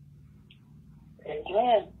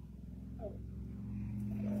 Amen.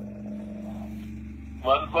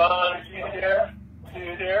 Mother Bond, is you there?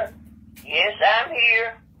 You there? Yes, I'm here.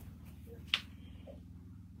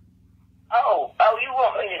 Oh, you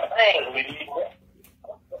want me to sing?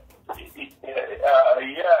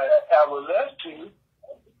 Yeah, I would love to.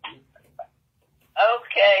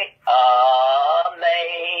 Okay.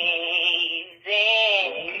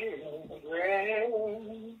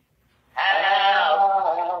 Amazing.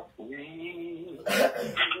 How sweet.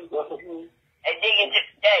 Hey, Deacon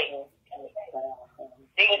J.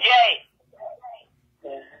 Deacon J.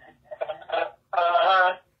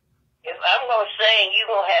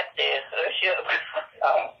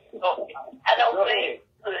 don't say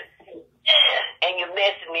good. And you're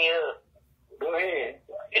messing me up. Go ahead.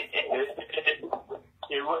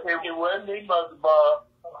 It wasn't me, Mother Bob.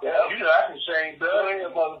 Yeah. You know I can sing, Go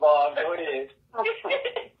ahead, Mother Bob. Go ahead.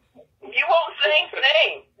 You won't sing.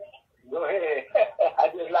 Go ahead. I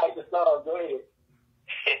just like the song. Go ahead.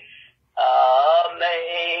 Amazing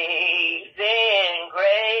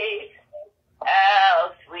grace,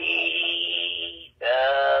 how sweet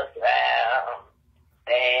the sound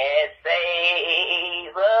that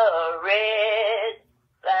saved a wretch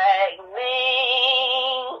like me.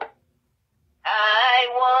 I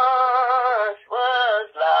once was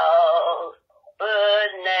lost, but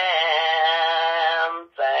now I'm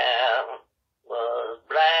found. Was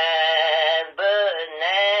blind, but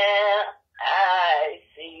now I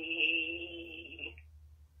see.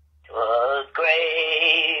 'Twas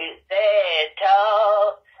grace that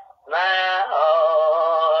taught my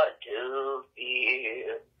heart to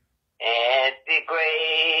fear, and the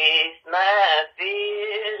grace my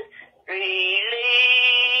fears relieved.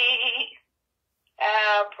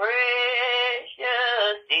 How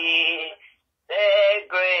precious is that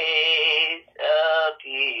grace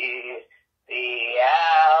appeared the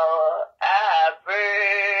hour I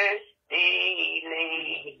first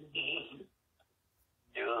believed.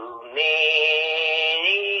 Through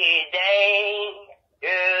many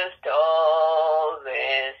dangers, toils,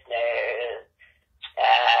 and snares, I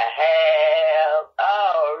have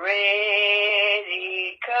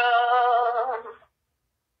already come.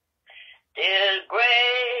 'Tis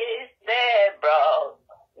grace that brought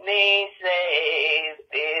me safe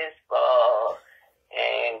this far,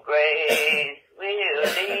 and grace will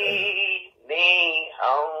lead me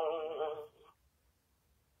home.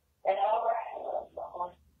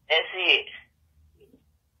 That's it.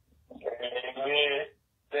 Amen.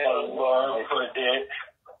 Thank God for that.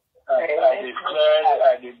 I declare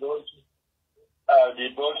our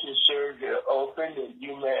devotion service open that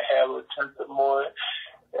you may have a testimony.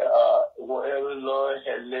 Whatever Lord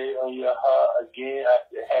has laid on your heart again, I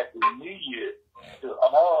say Happy New Year to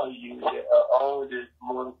all you that are on this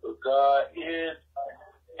morning. For God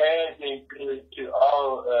has been good to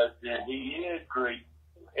all of us, and He is great.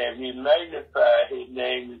 And we magnify His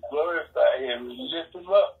name, we glorify Him, we lift Him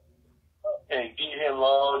up, and give Him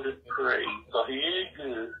all the praise. So He is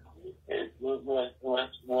good. And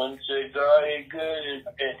one say God is good,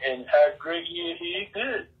 and how great He is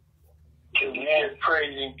good. And we just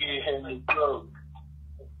praise and give Him the glory.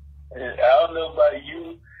 And I don't know about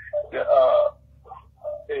you,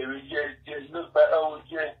 if we just look back over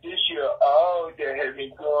just this year, all that has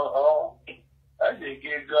been going on, I just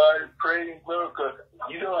give God the praise and glory, because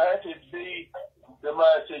you don't have to be,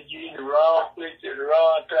 somebody said you in the wrong place at the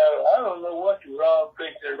wrong time. I don't know what the wrong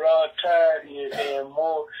place at the wrong time is, and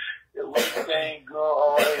more the way things go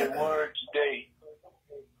on in the world today.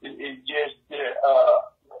 It's just that,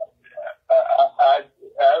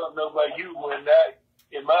 I don't know about you, when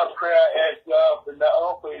in my prayer I ask God for not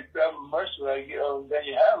only His travel mercy when I get on the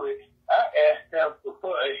highway, I ask Him to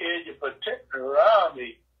put a hedge of protection around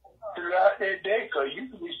me throughout that day, because you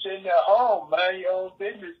can be sitting at home, mind your own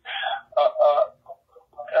business. I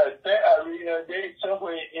read a day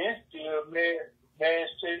somewhere in India, man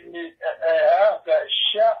sitting in a house got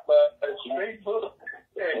shot by a straight bullet.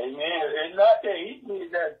 Amen. It's not that he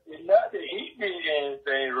did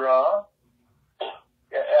anything wrong.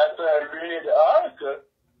 After I read the article,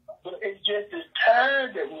 but it's just the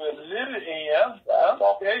time that we're living in. I'm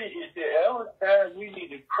telling you, it's the ever time we need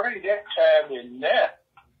to pray, that time is now.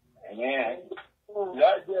 Amen.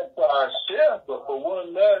 Not just for ourselves, but for one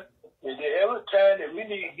another. Is the ever time that we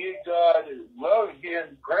need to give God His glory, give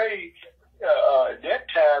Him praise, that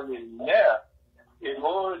time is now. It's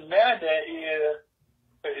more now than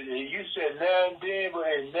you said now and then, but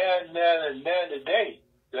it's now and now today.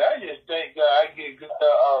 So I just thank God. I give God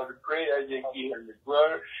all the praise. I just give Him the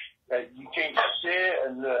glory. That you can't say it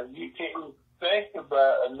enough. You can't even think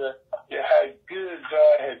about enough how good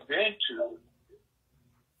God has been to us.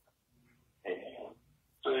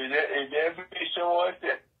 So is there be someone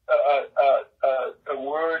that a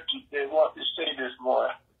word they want to say this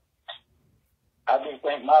morning? I just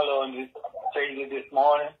thank my Lord and Savior this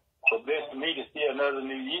morning for blessing me to see another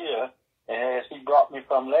new year. And as He brought me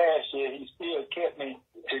from last year, He still kept me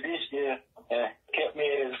to this year and kept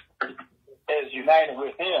me as united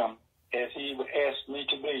with Him as He would ask me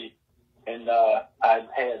to be. And I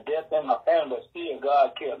had death in my family, but still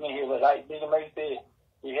God kept me here. But like Bishop May said,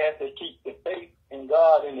 we have to keep the faith in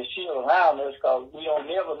God and the shield around us, because we don't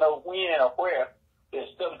never know when or where that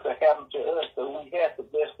something could happen to us. So we have to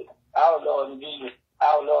bless our Lord and Jesus,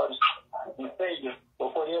 our Lord and Savior,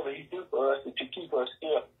 for whatever He do for us to keep us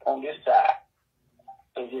here on this side.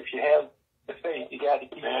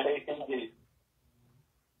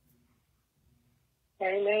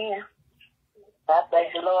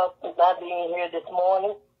 being here this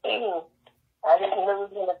morning. I didn't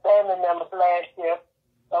lose any family members last year.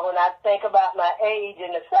 But when I think about my age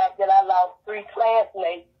and the fact that I lost 3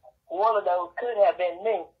 classmates, one of those could have been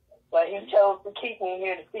me. But he chose to keep me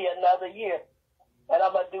here to see another year. And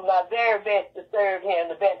I'm going to do my very best to serve him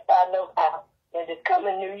the best I know how in this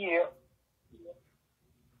coming new year.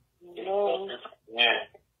 Yeah.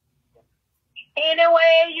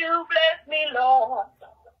 Anyway you bless me, Lord,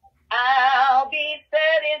 I'll be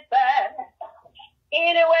satisfied.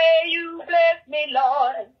 Anyway you bless me,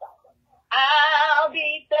 Lord, I'll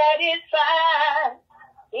be satisfied.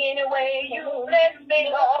 Anyway you bless me,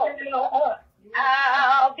 Lord,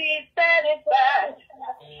 I'll be satisfied.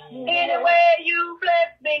 Anyway you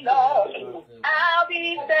bless me, Lord, I'll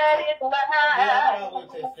be satisfied.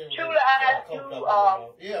 Truly I do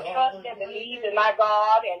trust and believe in my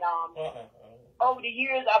God, and over the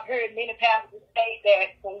years I've heard many pastors say that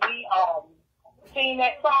when we sing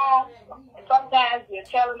that song, and sometimes we're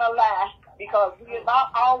telling a lie because we're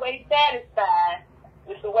not always satisfied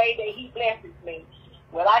with the way that he blesses me.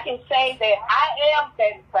 Well, I can say that I am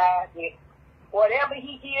satisfied with whatever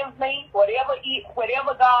he gives me,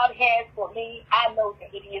 whatever God has for me, I know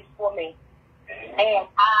that it is for me. And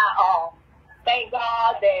I thank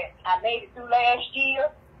God that I made it through last year.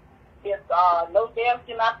 There's no deaths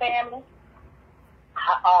in my family.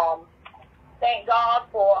 I thank God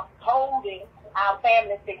for holding our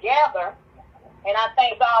family together. And I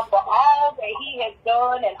thank God for all that he has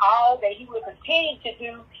done and all that he will continue to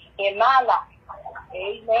do in my life.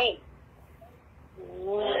 Amen.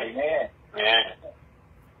 Amen. Yeah.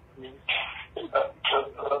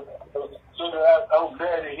 I'm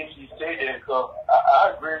glad to hear you say that, because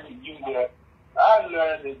I agree with you that I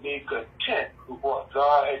learned to be content with what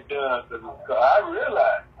God had done for me. Because I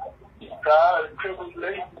realized trials and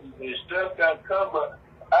tribulations and stuff got come, but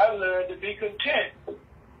I learned to be content.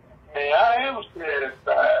 And I am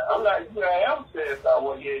satisfied. I'm like you, I am satisfied with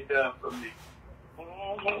what he had done for me.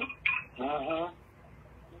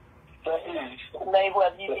 But maybe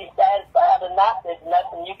whether you be satisfied or not, there's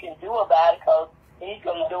nothing you can do about it because he's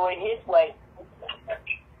going to do it his way.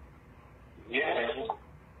 yeah.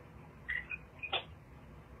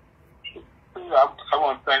 I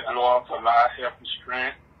want to thank the Lord for life, health, and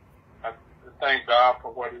strength. I thank God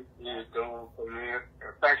for what he is doing for me.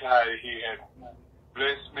 I thank how he has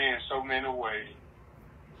blessed me in so many ways.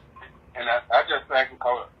 And I just thank him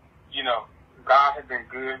because, God has been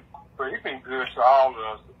good, but he's been good to all of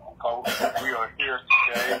us. Because we are here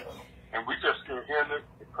today, and we just give him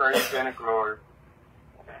the praise and the glory.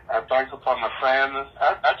 I thank you for my family.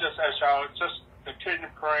 I just ask y'all just continue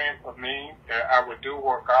praying for me that I would do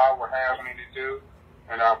what God would have me to do,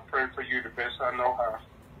 and I'll pray for you the best I know how.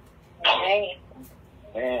 Amen.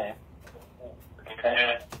 Man.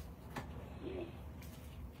 Amen.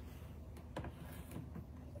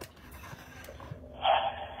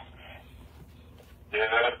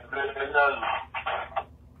 Yeah,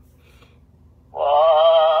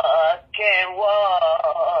 what can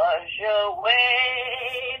wash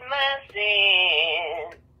away my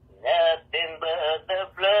sin? Nothing but the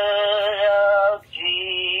blood of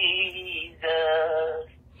Jesus.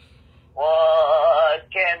 What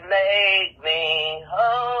can make me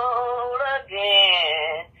whole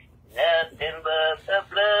again? Nothing but the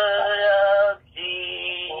blood of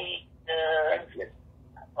Jesus.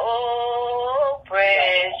 Oh,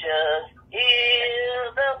 precious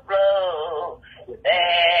is the blood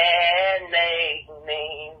that makes me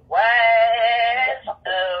white as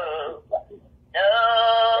snow. No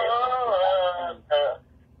other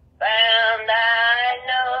found I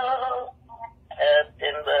know,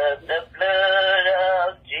 nothing but the blood of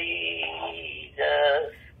Jesus.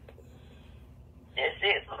 That's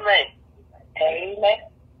it for me. Amen.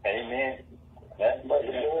 Amen. That's what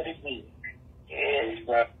the Lord is doing.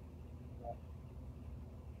 Yes.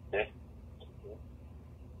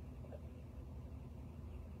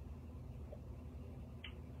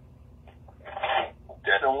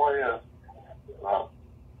 That don't want to,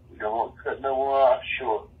 you don't want to cut no one off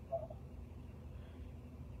short.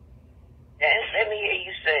 Dennis, let me hear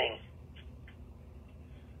you sing.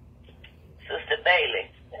 Sister Bailey.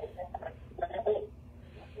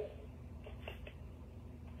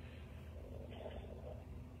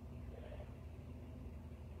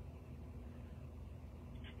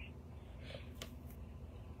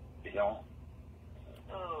 You know?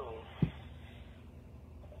 Oh.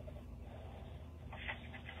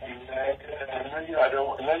 None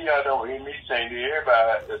of y'all don't hear me sing.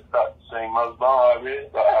 Everybody just start to sing Malcom already,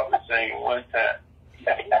 so I'll be singing one time.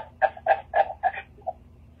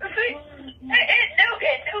 See,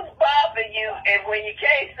 it do bother you, and when you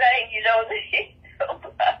can't sing, you don't need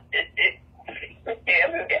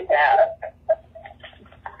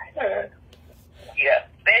Yeah,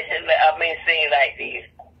 especially, seeing like this.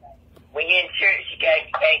 When you're in church, you can't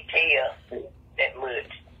tell that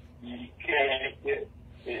much. You can't.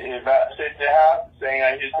 If I sit in the house saying, I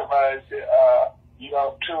hear somebody say, you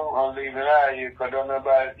don't tune on leaving out here because there's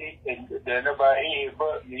nobody in here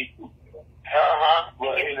but me.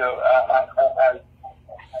 But, you know, I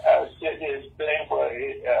said this thing, but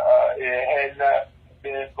it had not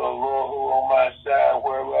been for the Lord who on my side,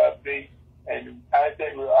 where would I be? And I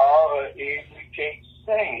think with all of it, we can't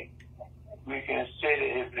sing it. We can say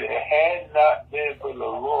that if it had not been for the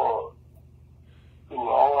Lord who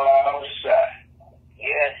on our side,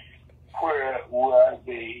 Yes. where would I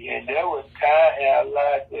be? And there was time in our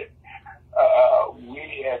life that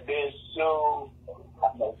we had been so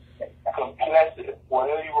complacent,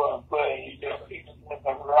 whatever you want to put, you know, people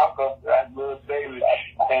rock up that little baby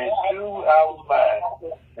and soothe our mind.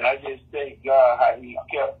 And I just thank God how He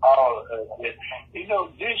kept all of us. And, you know,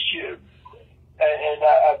 this year, and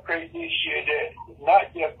I pray this year that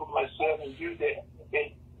not just for myself and you, that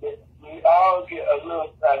we all get a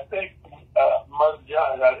little. I think Mother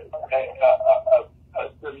John, Mother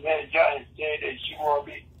John said that she want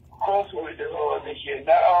to be closer with the Lord this year.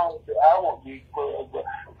 Not only that I won't be closer, but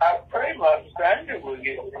I pray my family will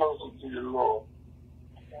get closer to the Lord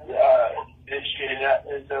this year.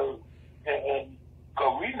 And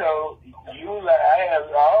because we know you, like I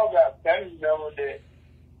have, all got family members that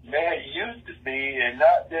man used to be and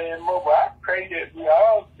not there anymore. But I pray that we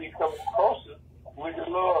all become closer with the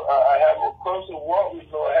Lord. I have a closer walk with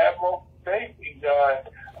the Lord. Have more faith in God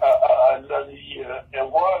another year.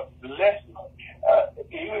 And what blessing.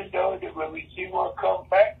 Even though that when we see one come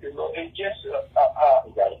back, the Lord, it's just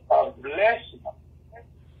a blessing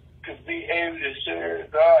to be able to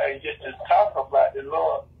serve God and just to talk about the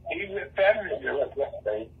Lord. Even family members.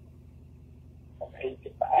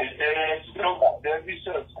 There'll be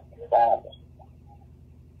some.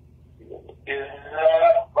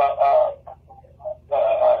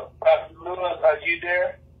 Pastor Lewis, are you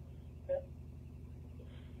there?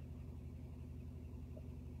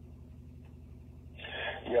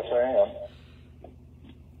 Yes, I am.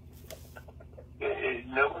 Is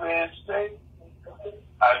no man state?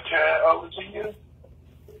 I turn it over to you.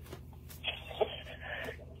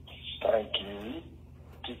 Thank you,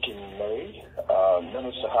 Deacon May.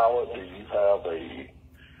 Minister Howard, do you have a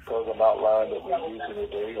program outline that we're using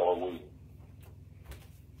today, or we?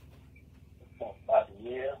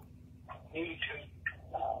 Yeah. Need to.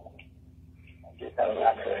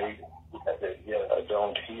 Okay. I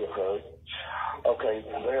don't hear her. Okay,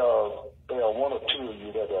 there are one or two of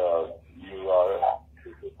you that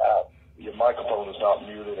your microphone is not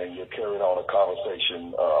muted and you're carrying on a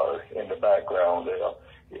conversation in the background there.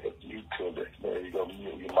 If you could, there you go,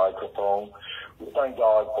 mute your microphone. We thank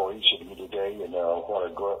God for each of you today, and what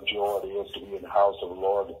a great joy it is to be in the house of the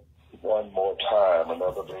Lord one more time.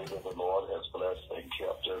 Another day that the Lord has blessed and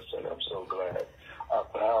kept us, and I'm so glad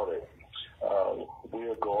about it.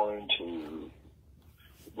 We're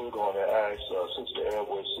going to ask Sister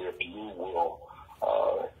Edwards if you will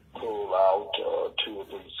pull out 2 or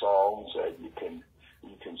 3 songs that you can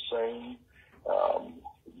sing.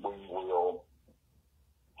 We will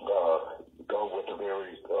go with a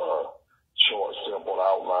very short, simple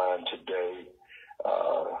outline today.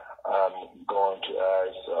 I'm going to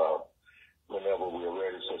ask, whenever we're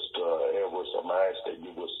ready, Sister Edwards, I'm asked that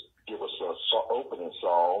you will give us an opening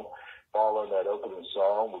song. Following that opening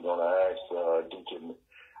song, we're going to ask Deacon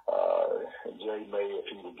J. May if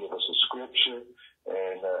he would give us a scripture,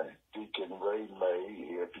 and Deacon Ray May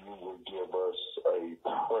if you would give us a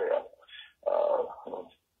prayer,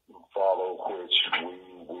 follow which we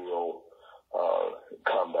will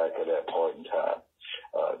come back at that point in time.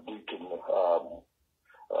 Deacon,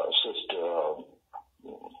 Sister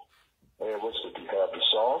Edwards, if you have the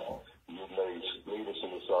song, you may lead us in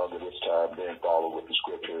the song at this time, then follow with the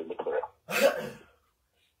scripture and the prayer.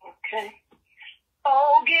 Okay.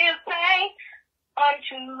 Oh, give thanks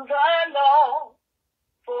unto the Lord,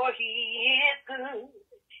 for He is good.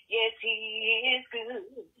 Yes, He is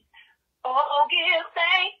good. Oh, give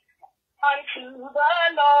thanks unto the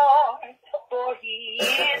Lord, for He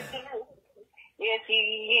is good. Yes, He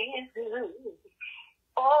is good.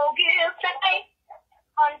 Oh, give thanks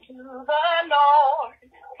unto the Lord,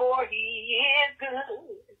 for He is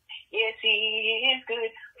good. Yes, He is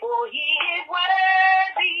good, for He is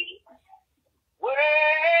worthy.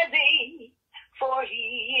 Worthy, for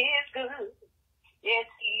He is good. Yes,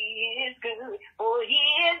 He is good, for He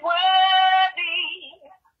is worthy.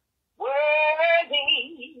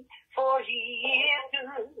 Worthy, for He is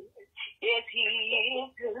good. Yes, He is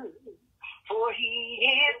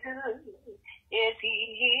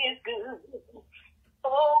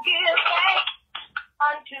give thanks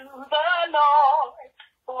unto the Lord,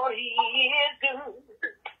 for he is good.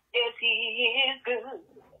 Yes, he is good.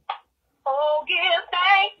 Oh, give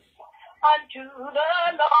thanks unto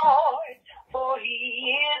the Lord, for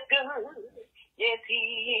he is good. Yes,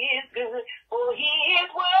 he is good, for he is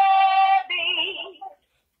worthy,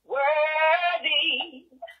 worthy,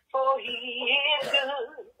 for he is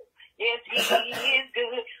good. Yes, he is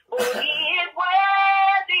good, for he is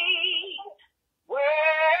worthy,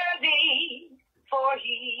 worthy, for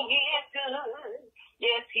he is good.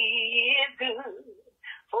 Yes, he is good,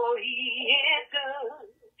 for he is good.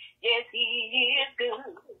 Yes, he is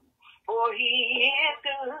good, for he is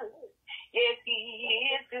good. Yes, he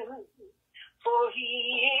is good, for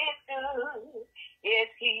he is good. Yes,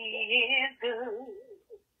 he is good.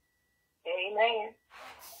 Amen.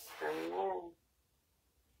 Amen.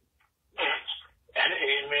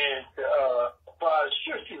 Amen. Our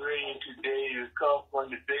scripture reading today is come from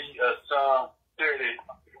the day of Psalm 30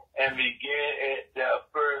 and begin at the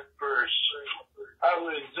first verse. I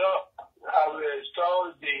will exalt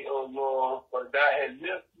thee, O Lord, for thou hast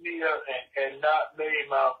lifted me up and not made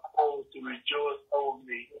my foes to rejoice over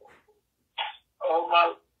me. O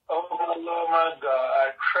my Lord, my God, I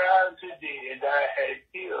cried to thee, and thou hast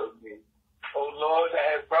healed me. O Lord, thou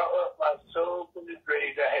hast brought up my soul from the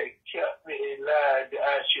grave, thou hast kept me alive, that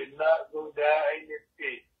I should not go down in the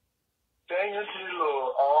pit. Sing unto the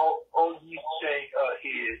Lord, all ye saints of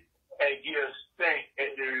his, and give thanks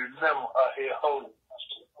at the remembrance of his holiness.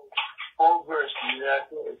 4 verses, and I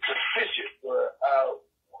think it's sufficient for our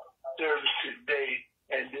service today,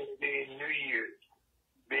 and this being New Year's,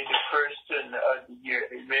 being the first Sunday of the year.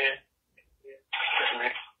 Amen.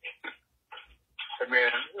 Amen.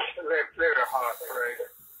 Amen. Let our heart pray.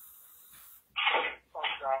 Oh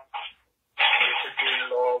God, this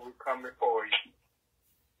again, Lord, we come before you.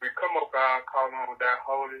 We come, oh God, calling on thy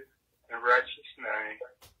holy and righteous name.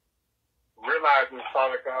 Realizing,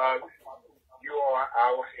 Father God, you are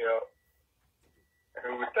our help.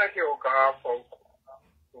 And we thank you, oh God, for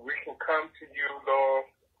we can come to you, Lord,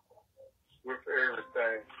 with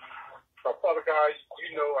everything. So, Father God,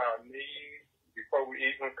 you know our needs before we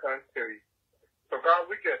even come to you. So, God,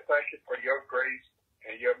 we just thank you for your grace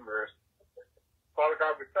and your mercy. Father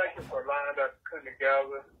God, we thank you for allowing us to come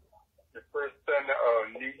together the first Sunday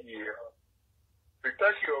of New Year. We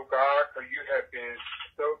thank you, oh God, for you have been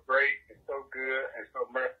so great and so good and so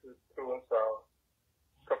merciful to us all.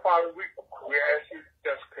 So, Father, we ask you to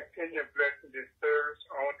just continue blessing this service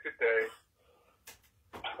on today.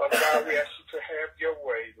 Father God, we ask you to have your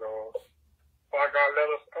way, Lord. Father God,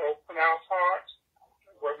 let us open our hearts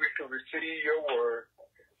where we can receive your word.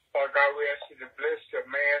 Father God, we ask you to bless your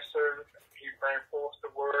man servant. He bring forth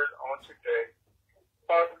the word on today.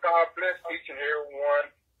 Father God, bless each and every one,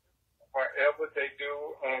 whatever they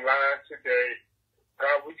do online today.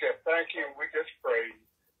 God, we just thank you and we just praise you.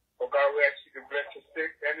 Oh God, we ask you to bless the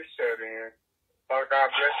sick and the shut-in. Father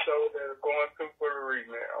God, bless those that are going through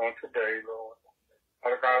bereavement on today, Lord.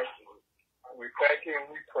 Father God, we thank you and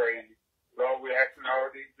we praise you. Lord, we ask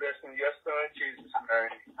all these blessings in your Son, Jesus'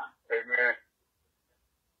 name. Amen.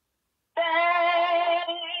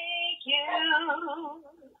 Thank you,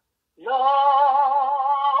 Lord.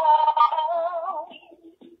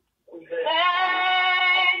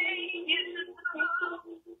 Thank you,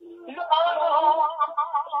 Lord.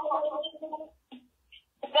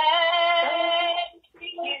 Thank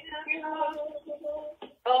you,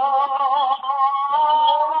 Lord.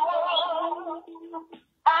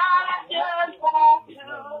 I just want to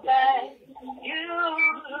thank you,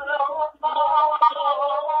 Lord.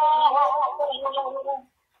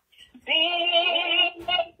 Being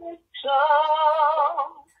so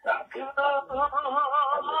good.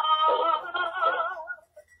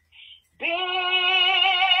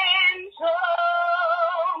 Being so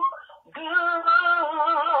good.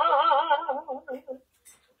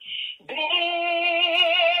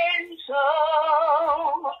 Being so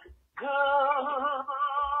good.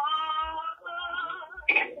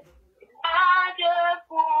 I just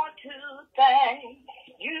want to thank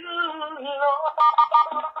you, Lord.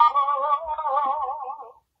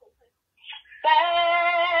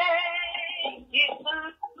 Thank you,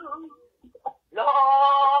 Lord.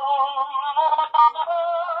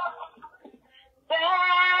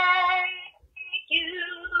 Thank you,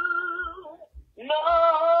 Lord.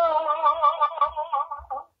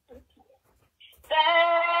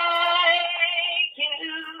 Thank you,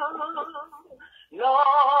 Lord.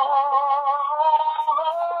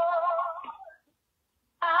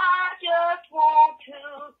 I just want to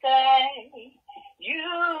thank you,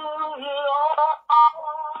 Lord.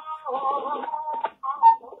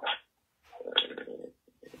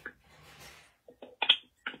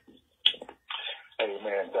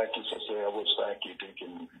 Amen. Thank you, Sister Edwards. Thank you,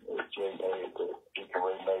 Deacon Deacon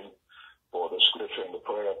Renee, for the scripture and the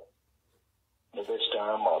prayer. At this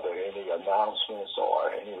time, are there any announcements or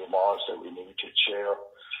any remarks that we need to share?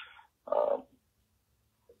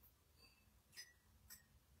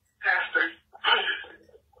 Pastor,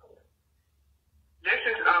 this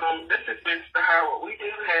is Mr. Howard. We do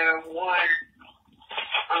have one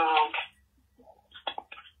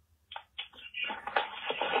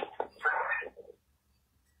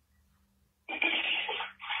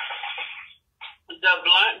the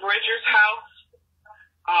Blunt Bridgers House,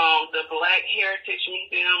 the Black Heritage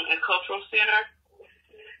Museum and Cultural Center.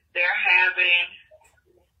 They're having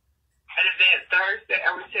an event Thursday,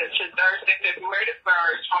 a reception Thursday, February the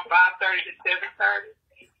 1st from 5:30 to 7:30.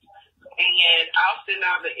 And I'll send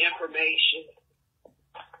out the information.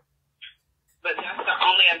 But that's the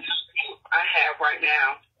only announcement I have right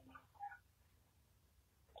now.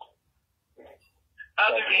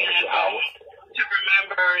 Other than to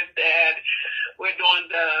remember that we're doing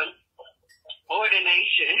the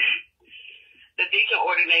ordination, the deacon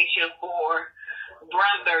ordination for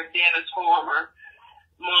Brother Dennis Farmer,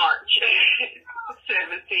 March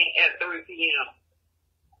 17 at 3 p.m.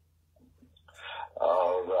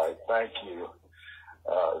 All right, thank you.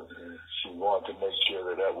 She wanted to make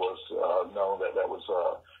sure that was known that was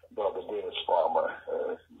Brother Dennis Farmer,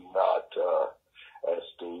 not as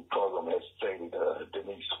the program has stated,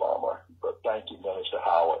 Denise Farmer. But thank you, Minister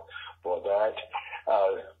Howard, for that.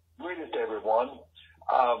 Greetings to everyone.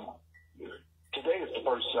 Today is the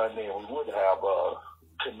first Sunday, and we would have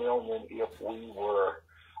communion if we were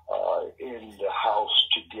in the house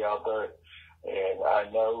together. And I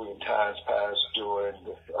know in times past during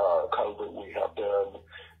COVID, we have done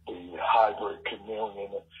the hybrid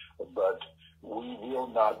communion, but we will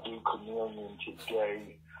not do communion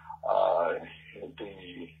today.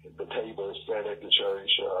 The table is set at the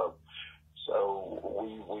church, so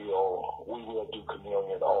we will do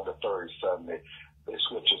communion on the third Sunday. The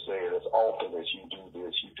scripture says, as often as you do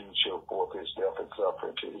this, you do show forth his death and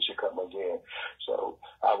suffering till he shall come again. So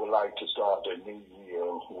I would like to start the new year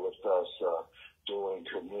with us doing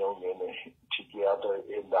communion together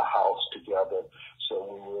in the house together. So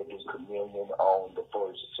we will do communion on the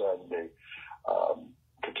first Sunday.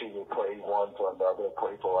 Continue to pray one for another,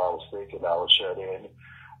 pray for our sick and our shut-in.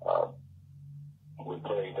 We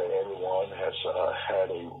pray that everyone has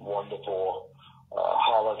had a wonderful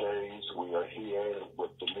holidays. We are here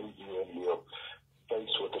with the new year, and we are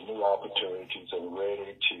faced with the new opportunities and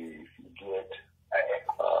ready to get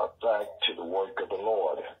back to the work of the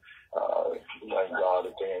Lord. Thank God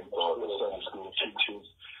again for the Sunday school teachers.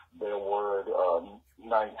 Their word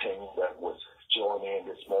 19 that was joined in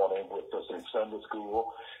this morning with us in Sunday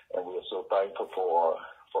school, and we are so thankful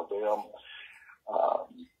for them.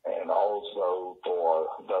 And also for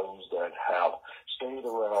those that have stayed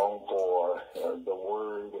around for the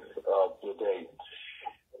word of the day.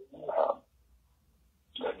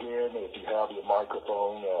 Again, if you have your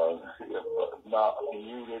microphone not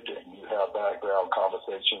muted and you have background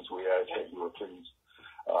conversations, we ask that you would please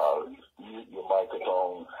mute your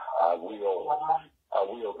microphone. I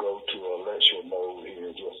will go to a lecture mode here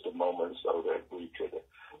in just a moment so that we could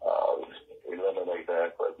eliminate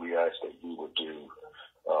that, but we ask that you would do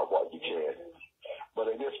what you can. But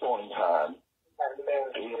at this point in time,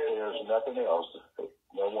 if there's nothing else, if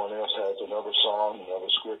no one else has another song, another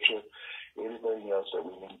scripture, anything else that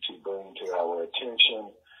we need to bring to our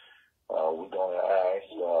attention, we're going to ask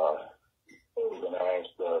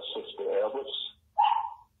Sister Edwards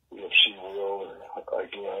if she will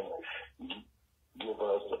again give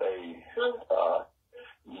us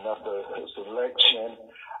another selection.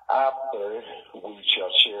 After we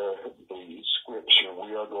shall share the scripture,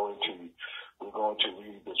 we're going to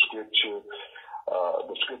read the scripture.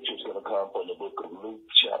 The scripture is going to come from the book of Luke,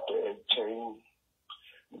 chapter 18.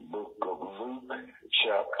 Book of Luke,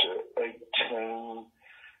 chapter 18,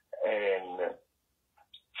 and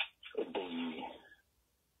the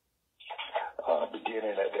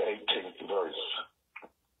beginning at the 18th verse.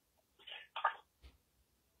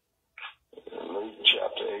 Luke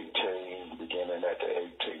chapter 18, beginning at the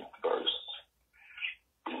 18th verse.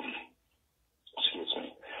 Excuse me.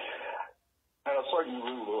 And a certain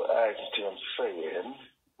ruler asked him, saying,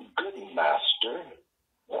 Good master,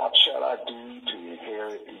 what shall I do to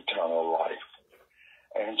inherit eternal life?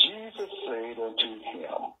 And Jesus said unto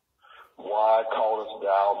him, Why callest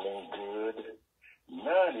thou me good?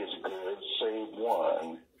 None is good save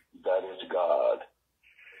one, that is God.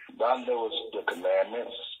 Thou knowest the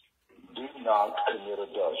commandments. Do not commit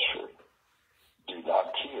adultery. Do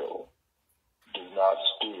not kill. Do not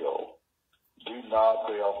steal. Do not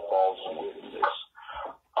bear false witness.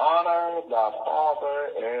 honor thy father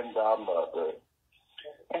and thy mother.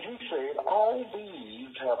 And he said, all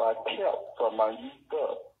these have I kept from my youth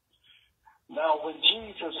up. Now when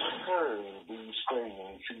Jesus heard these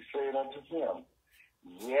things, he said unto him,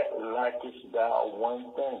 yet lackest thou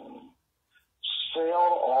one thing.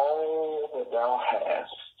 Sell all that thou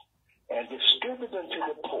hast, and distribute unto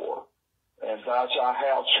the poor, and thou shalt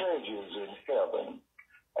have treasures in heaven,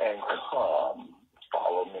 and come,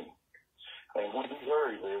 follow me. And when he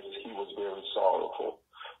heard this, he was very sorrowful,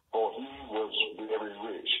 for he was very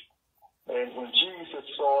rich. And when Jesus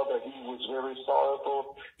saw that he was very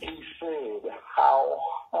sorrowful, he said, how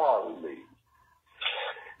hardly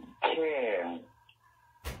can,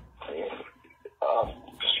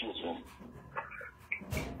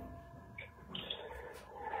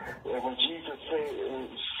 And when Jesus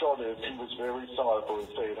saw this, he was very sorrowful and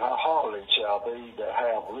said, how hardly shall they that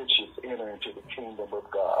have riches enter into the kingdom of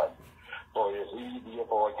God? For it is easier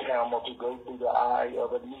for a camel to go through the eye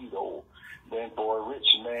of a needle than for a rich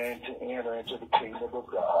man to enter into the kingdom of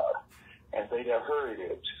God. And they that heard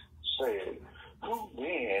it said, who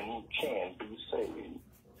then can be saved?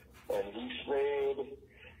 And he said,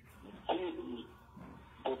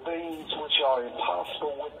 the things which are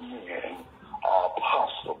impossible with men are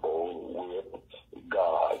possible with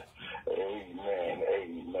God. Amen.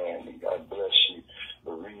 Amen. God bless you.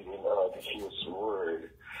 The reading of his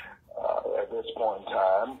word. At this point in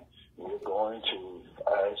time, we're going to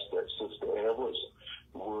ask that Sister Edwards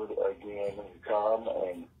would again come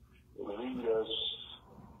and lead us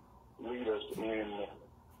in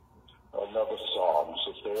another psalm.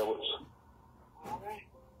 Sister Edwards. All right.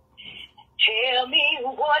 Tell me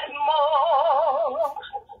what more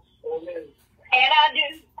can I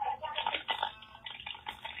do?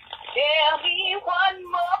 Tell me what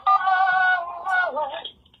more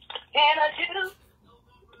can I do?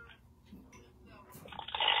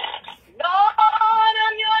 Lord,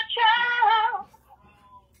 I'm your child.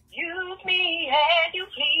 Use me as you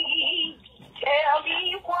please. Tell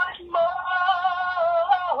me what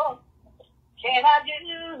more can I do?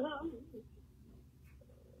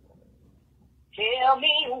 Tell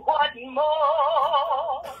me what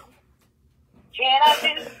more can I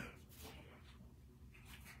do?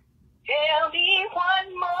 Tell me what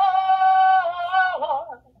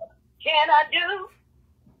more can I do?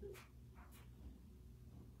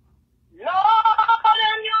 Lord,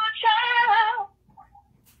 I'm your child.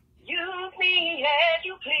 Use me as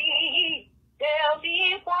you please. Tell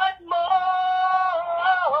me what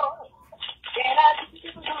more can I do?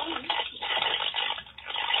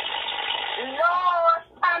 Lord,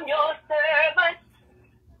 I'm your servant,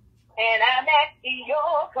 and I'm at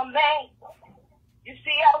your command. You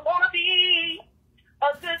see, I want to be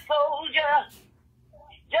a good soldier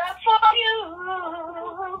just for you.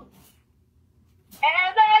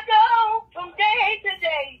 As I go from day to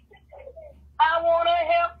day, I want to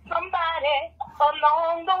help somebody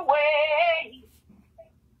along the way.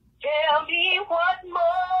 Tell me what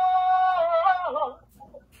more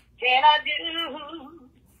can I do?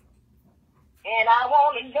 And I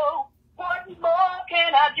want to know what more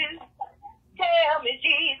can I do? Tell me,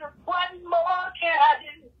 Jesus, what more can I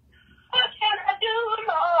do? What can I do,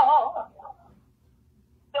 Lord?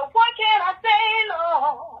 So what can I say,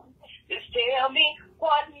 Lord? Just tell me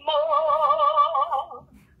what more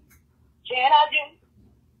can I do?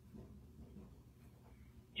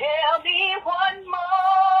 Tell me what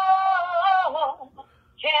more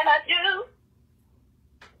can I do?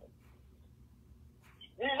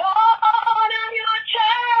 Lord, I'm your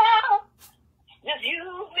child. Just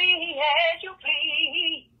use me as you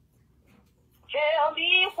please. Tell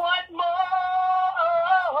me what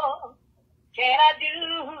more can I do?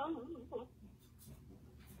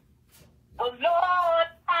 Oh, Lord,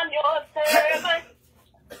 I'm your servant,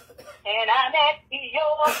 and I'm at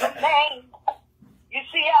your command. You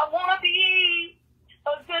see, I want to be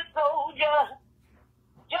a good soldier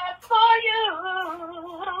just for you.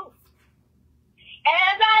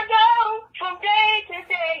 As I go from day to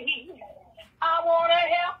day, I want to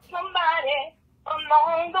help somebody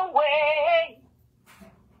along the way.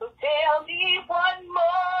 So tell me what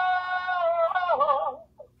more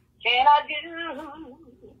can I do?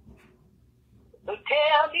 So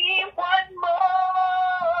tell me what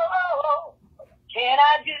more can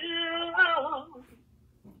I do?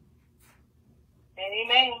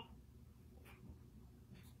 Amen.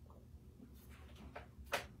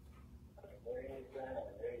 Amen.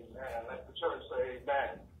 Let the church say amen.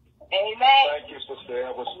 Amen. Thank you, Sister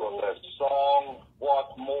Edwards, for that song,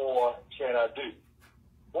 What More Can I Do?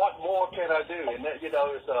 What more can I do? And that, you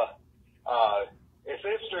know, it's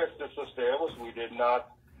interesting, Sister Edwards. We did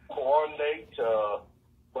not coordinate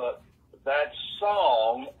but that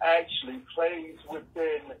song actually plays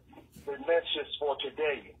within the message for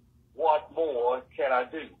today. What more can I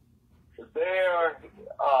do? There,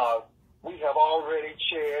 we have already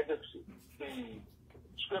shared the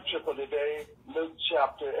scripture for today, Luke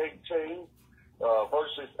chapter 18,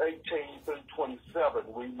 verses 18 through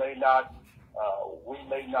 27. We may not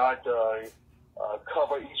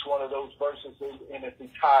cover each one of those verses in its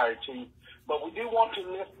entirety, but we do want to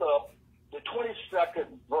lift up the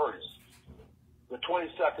 22nd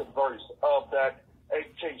verse of that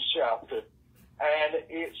 18th chapter, and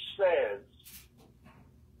it says,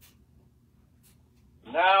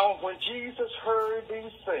 "Now when Jesus heard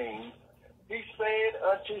these things, he said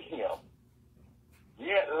unto him,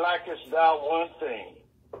 Yet lackest thou one thing.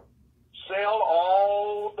 Sell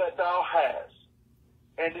all that thou hast,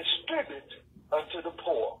 and distribute unto the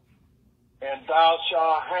poor, and thou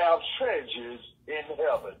shalt have treasures in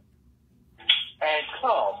heaven. And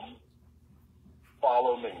come,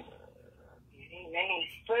 follow me." Amen.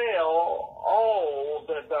 Sell all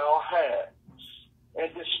that thou hast,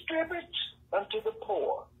 and distribute unto the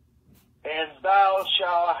poor, and thou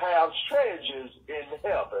shalt have treasures in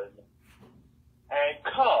heaven. And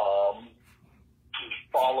come,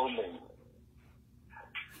 follow me.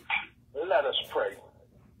 Let us pray.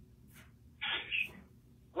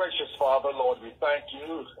 Gracious Father, Lord, we thank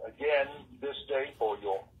you again this day for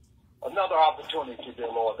your another opportunity, dear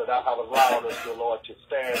Lord, that I have allowed us, dear Lord, to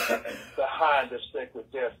stand behind the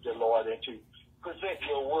sacred desk, dear Lord, and to present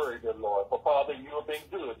your word, dear Lord. For Father, you have been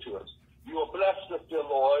good to us. You have blessed us, dear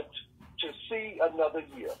Lord, to see another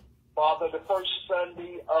year. Father, the first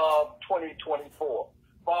Sunday of 2024.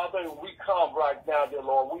 Father, we come right now, dear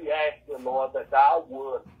Lord. We ask, dear Lord, that thou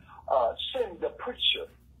would send the preacher,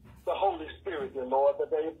 the Holy Spirit, dear Lord, that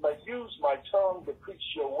they may use my tongue to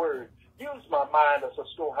preach your word. Use my mind as a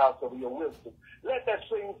storehouse of your wisdom. Let that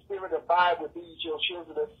same spirit abide with these your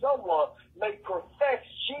children, that someone may profess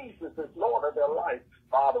Jesus as Lord of their life.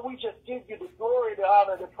 Father, we just give you the glory, the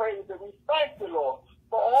honor, the praise, and we thank you, Lord,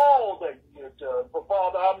 for all that you've done. For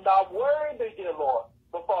Father, I'm not worthy, dear Lord.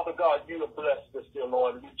 But Father God, you have blessed us, dear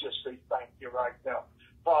Lord, and we just say thank you right now.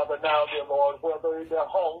 Father, now, dear Lord, whether in their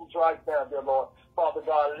homes right now, dear Lord, Father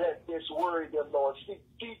God, let this word, dear Lord, sink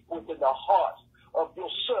deep within the hearts of your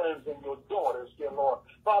sons and your daughters, dear Lord.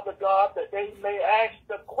 Father God, that they may ask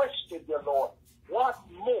the question, dear Lord, what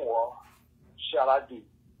more shall I do?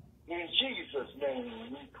 In Jesus'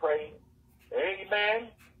 name we pray. Amen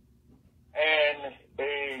and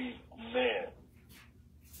amen.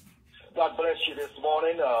 God bless you this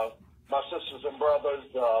morning. My sisters and brothers,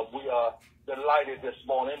 we are delighted this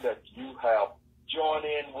morning that you have joined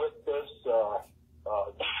in with us.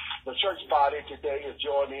 The church body today is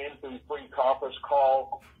joined in through free conference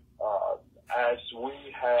call as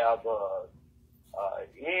we have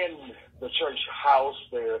in the church house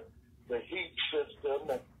the heat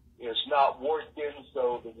system is not working,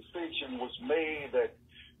 so the decision was made that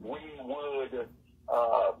we would,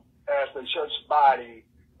 as the church body,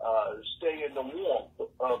 stay in the warmth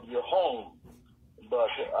of your home. But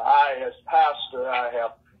I, as pastor, I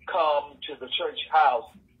have come to the church house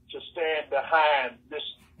to stand behind this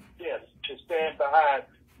desk, to stand behind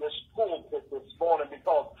this pulpit this morning,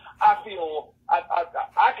 because I feel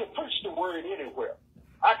I can preach the word anywhere.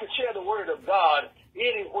 I can share the word of God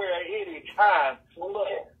anywhere, anytime.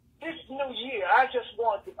 But this new year, I just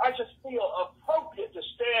feel appropriate to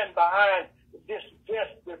stand behind this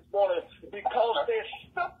desk this morning, because there's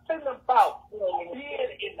something about being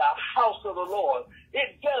in the house of the Lord.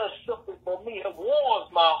 It does something for me. It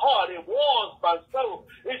warms my heart. It warms my soul.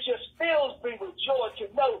 It just fills me with joy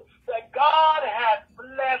to know that God has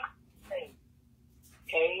blessed me.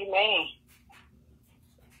 Amen.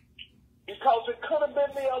 Because it could have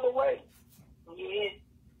been the other way. Yes.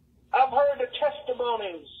 I've heard the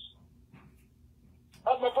testimonies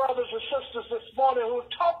of my brothers and sisters this morning who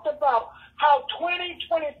talked about how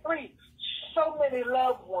 2023, so many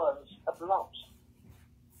loved ones have lost.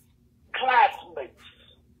 Classmates,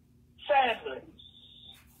 families,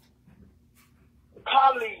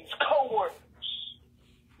 colleagues, co-workers,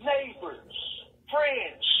 neighbors,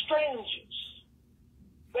 friends, strangers.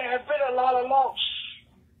 There have been a lot of loss.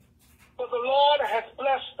 But the Lord has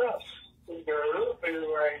blessed us.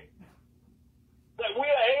 That we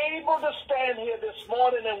are able to stand here this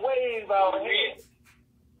morning and wave our hands.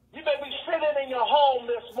 You may be sitting in your home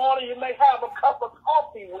this morning. You may have a cup of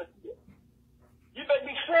coffee with you. You may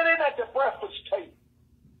be sitting at the breakfast table.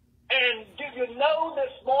 And do you know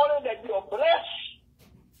this morning that you're blessed?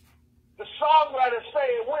 The songwriter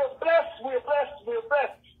said, we're blessed, we're blessed, we're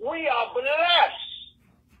blessed. We are blessed.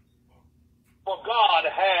 For God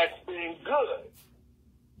has been good.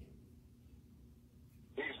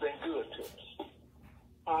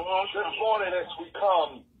 This morning as we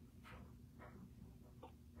come,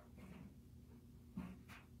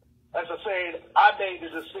 as I said, I made the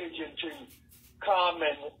decision to come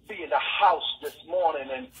and be in the house this morning,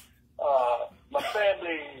 and my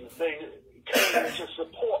family, they came to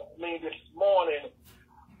support me this morning.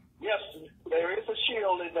 Yes, there is a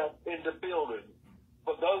shield in the building.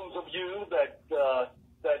 For those of you that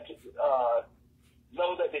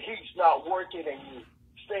know that the heat's not working and you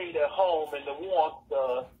stayed at home in the warmth,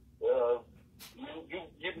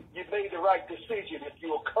 you made the right decision if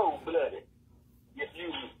you're cold-blooded.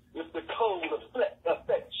 If the cold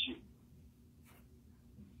affects you.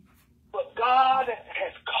 But God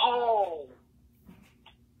has called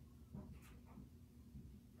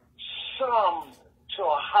some to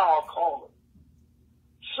a higher calling.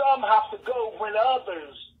 Some have to go when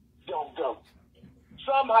others don't go.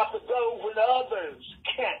 Some have to go when others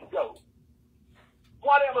can't go.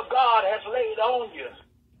 Whatever God has laid on you,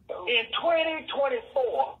 in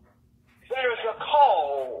 2024, there is a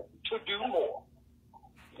call to do more.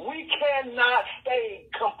 We cannot stay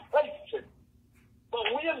complacent, but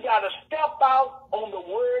we have got to step out on the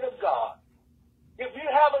Word of God. If you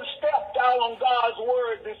haven't stepped out on God's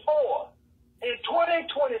Word before, in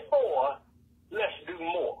 2024, let's do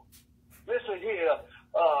more. Listen here,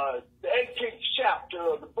 the 18th chapter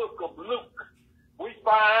of the book of Luke, we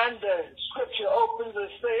find the scripture opens and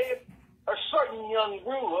says, a certain young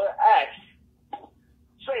ruler asked,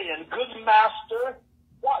 saying, Good master,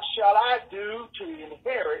 what shall I do to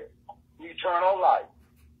inherit eternal life?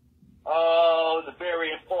 Oh, the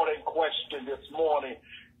very important question this morning.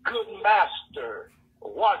 Good master,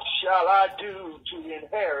 what shall I do to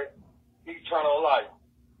inherit eternal life?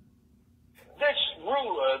 This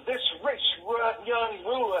ruler, this rich young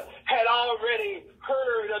ruler, had already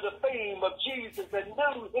heard of the fame of Jesus and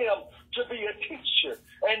knew him to be a teacher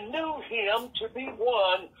and knew him to be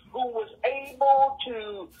one who was able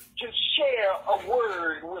to share a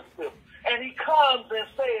word with them. And he comes and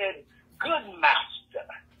said, Good master.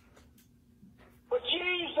 But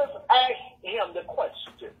Jesus asked him the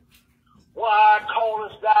question, Why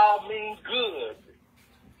callest thou me good?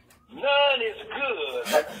 None is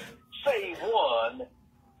good save one,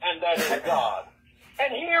 and that is God.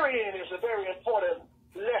 And herein is a very important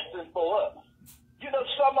lesson for us. You know,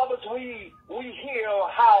 some of us, we hear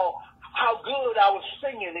how good our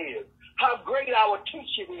singing is, how great our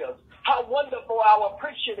teaching is, how wonderful our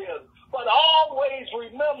preaching is. But always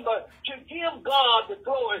remember to give God the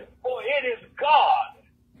glory, for it is God.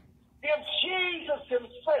 If Jesus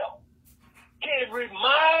himself can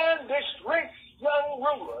remind this rich young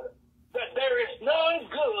ruler that there is none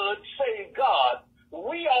good save God,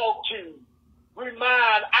 we ought to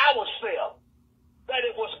remind ourselves that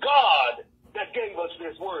it was God that gave us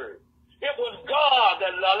this word. It was God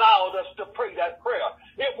that allowed us to pray that prayer.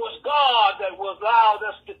 It was God that allowed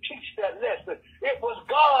us to teach that lesson. It was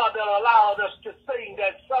God that allowed us to sing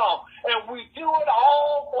that song. And we do it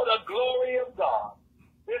all for the glory of God.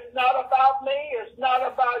 It's not about me. It's not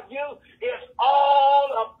about you. It's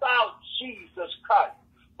all about Jesus Christ.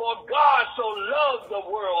 For God so loved the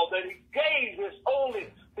world that he gave his only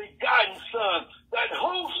begotten Son, that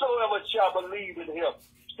whosoever shall believe in him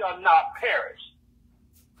shall not perish,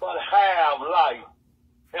 but have life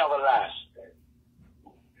everlasting.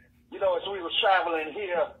 You know, as we were traveling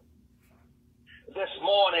here this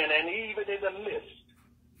morning, and even in the midst,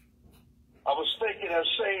 I was thinking of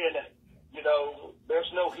saying, you know,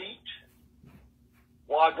 there's no heat.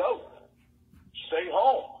 Why go? Stay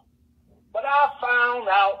home. But I found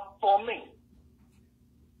out for me.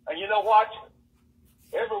 And you know what?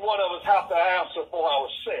 Every one of us have to answer for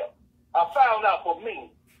ourselves. I found out for me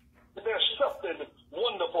that there's something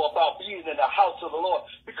wonderful about being in the house of the Lord.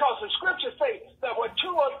 Because the scriptures say that when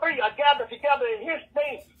two or three are gathered together in his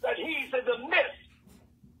name, that he's in the midst.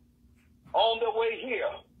 On the way here,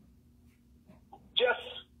 just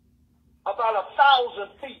about 1,000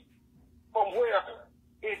 feet from where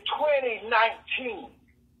in 2019,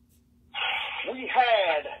 we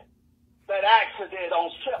had that accident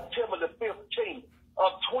on September the 15th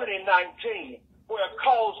of 2019, where it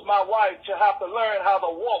caused my wife to have to learn how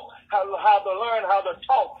to walk, how to learn how to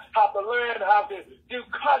talk, how to learn how to do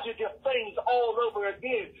cognitive things all over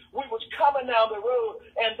again. We was coming down the road,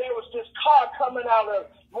 and there was this car coming out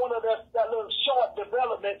of one of that little short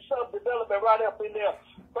subdevelopment right up in there,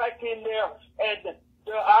 back in there, and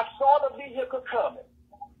I saw the vehicle coming,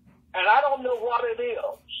 and I don't know what it is.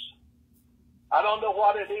 I don't know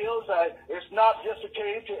what it is. It's not just a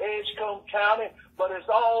case to Edgecombe County, but it's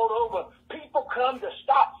all over. People come to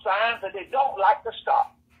stop signs and they don't like to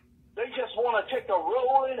stop. They just want to take a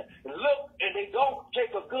rolling look, and they don't take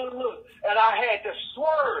a good look. And I had to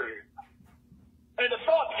swerve. And the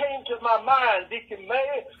thought came to my mind, Deacon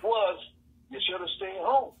May, was, you should have stayed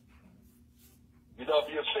home. You know, if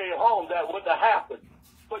you stayed home, that wouldn't have happened.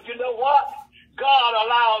 But you know what? God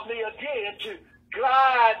allowed me again to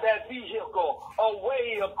glide that vehicle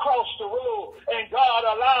away across the road, and God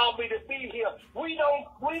allowed me to be here. We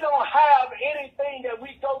don't have anything that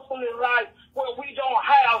we go through in life where we don't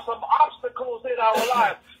have some obstacles in our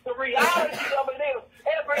life. The reality of it is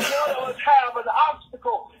every one of us have an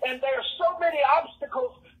obstacle, and there are so many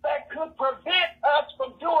obstacles that could prevent us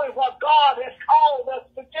from doing what God has called us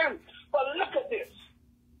to do. But look at this.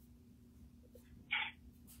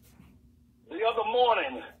 The other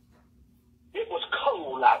morning, it was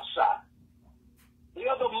cold outside. The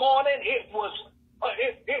other morning,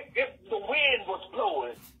 the wind was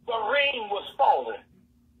blowing. The rain was falling.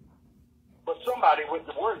 But somebody went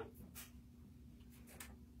to work.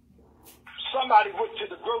 Somebody went to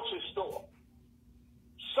the grocery store.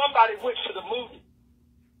 Somebody went to the movie.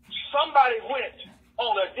 Somebody went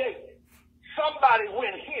on a date. Somebody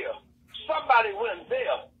went here. Somebody went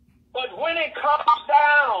there. But when it comes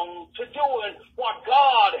down to doing what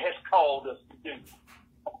God has called us to do,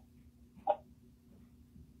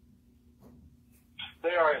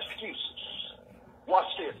 there are excuses. Watch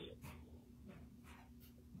this.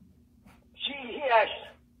 He asked,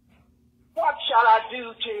 what shall I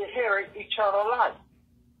do to inherit eternal life?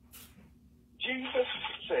 Jesus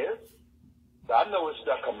says, I know it's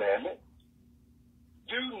the commandment,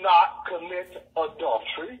 do not commit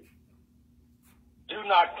adultery, do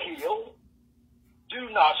not kill, do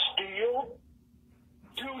not steal,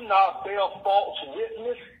 do not bear false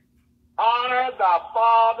witness, honor thy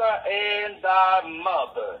father and thy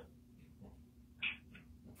mother.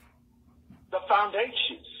 The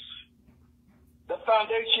foundations. The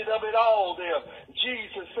foundation of it all there.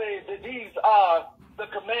 Jesus said that these are the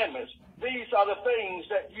commandments. These are the things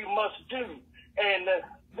that you must do. And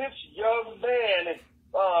this young man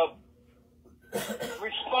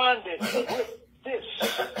responded with this.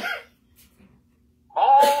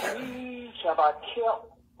 All these have I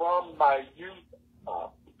kept from my youth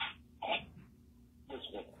up.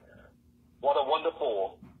 What a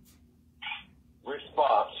wonderful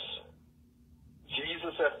response.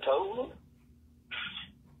 Jesus has told him.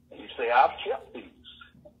 And he said, I've kept these.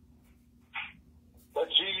 But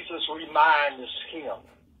Jesus reminds him,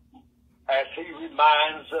 as he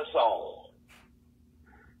reminds us all,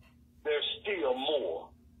 there's still more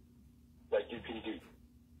that you can do.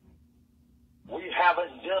 We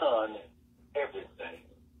haven't done everything.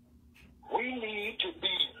 We need to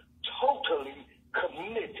be totally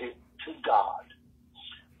committed to God.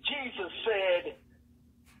 Jesus said,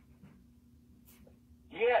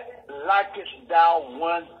 yet likest thou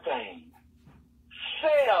one thing,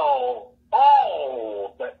 sell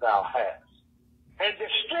all that thou hast, and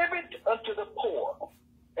distribute unto the poor,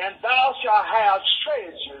 and thou shalt have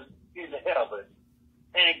treasures in heaven,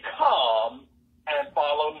 and come and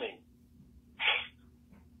follow me.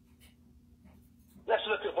 Let's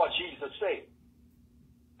look at what Jesus said.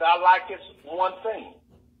 Thou likest one thing.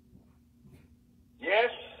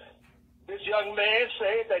 Yes, this young man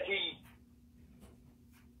said that he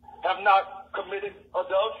have not committed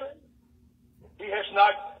adultery. He has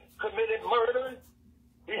not committed murder.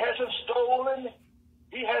 He hasn't stolen.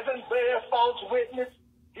 He hasn't bear false witness.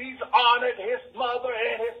 He's honored his mother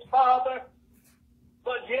and his father.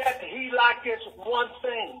 But yet he likes one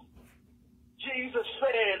thing. Jesus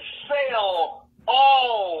said, sell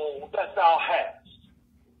all that thou hast.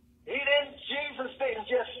 Jesus didn't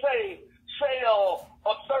just say, sell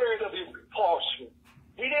a third of your portion.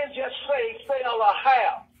 He didn't just say, sell a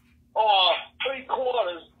half or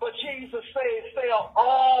 3/4, but Jesus said, sell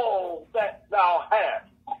all that thou hast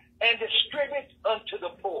and distribute unto the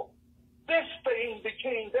poor. This thing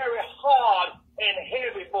became very hard and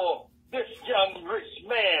heavy for this young rich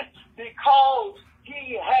man because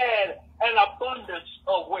he had an abundance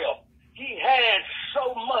of wealth. He had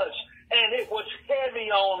so much, and it was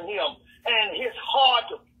heavy on him, and his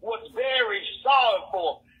heart was very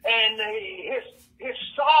sorrowful, and his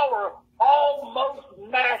sorrow almost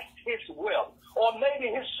matched his wealth, or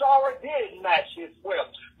maybe his sorrow did match his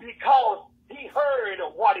wealth because he heard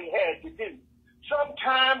of what he had to do.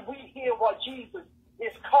 Sometimes we hear what Jesus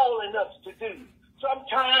is calling us to do.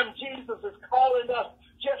 Sometimes Jesus is calling us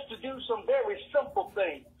just to do some very simple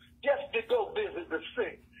things, just to go visit the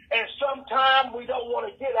sick. And sometimes we don't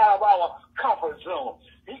want to get out of our comfort zone.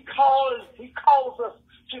 He calls us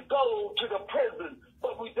to go to the prison,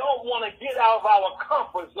 but we don't want to get out of our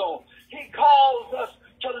comfort zone. He calls us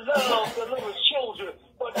to love the little children,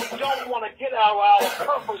 but we don't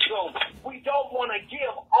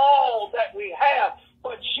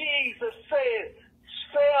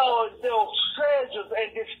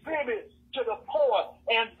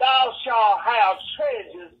have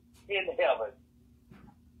treasures in heaven.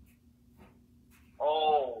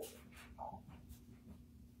 Oh,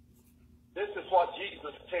 this is what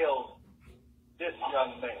Jesus tells this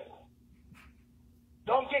young man.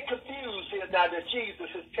 Don't get confused here now that Jesus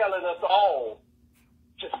is telling us all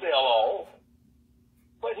to sell all.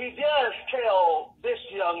 But he does tell this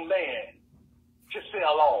young man to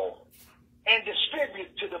sell all and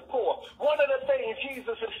distribute to the poor. One of the things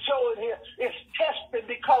Jesus is showing here is testing,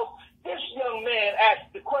 because this young man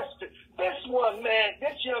asked the question. This young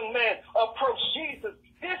man approached Jesus.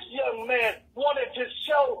 This young man wanted to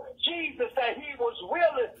show Jesus that he was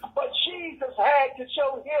willing, but Jesus had to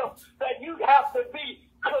show him that you have to be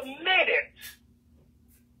committed.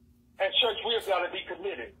 And church, we've got to be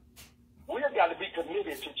committed. We've got to be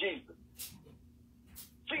committed to Jesus.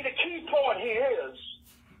 See, the key point here is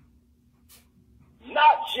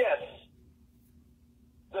not just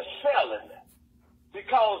the selling,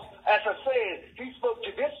 because as I said, he spoke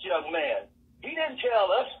to this young man. He didn't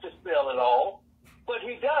tell us to sell it all, but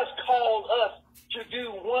he does call us to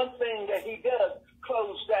do one thing that he does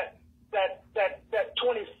close that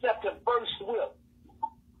 22nd verse with.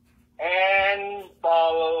 And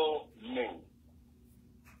follow me.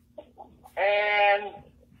 And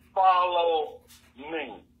follow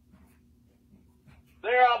me.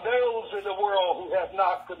 There are those in the world who have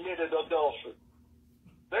not committed adultery.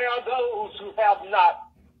 There are those who have not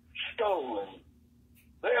stolen.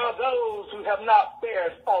 There are those who have not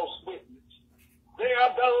beared false witness. There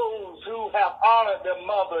are those who have honored their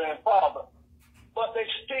mother and father, but they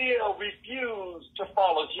still refuse to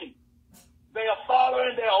follow Jesus. They are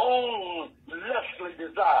following their own lustful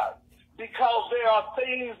desires, because there are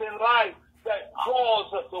things in life that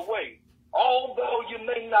draws us away. Although you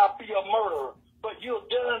may not be a murderer, but you've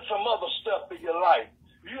done some other stuff in your life.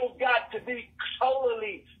 You've got to be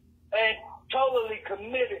totally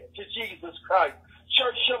committed to Jesus Christ.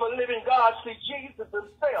 Church of a living God, see, Jesus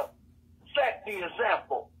himself set the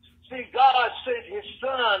example. See, God sent his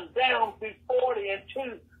son down through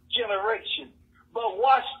 42 generations. But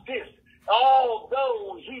watch this.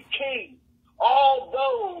 Although he came,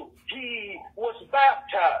 although he was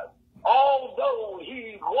baptized, although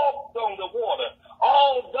he walked on the water,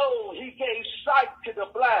 although he gave sight to the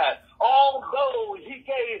blind, although he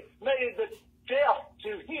made the deaf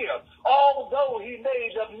to hear, although he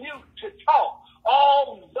made the mute to talk,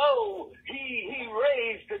 although he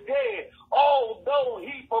raised the dead, although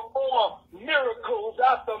he performed miracles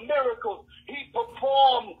after miracles, he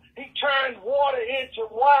turned water into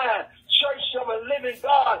wine, church of a living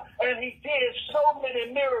God, and he did so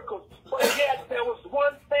many miracles, but yet there was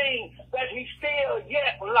one thing that he still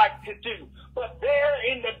yet liked to do. But there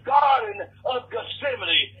in the Garden of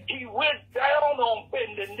Gethsemane, he went down on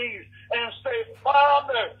bending knees and said,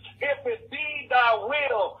 Father, if it be thy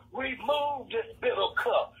will, remove this bitter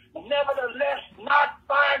cup. Nevertheless, not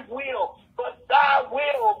thine will, but thy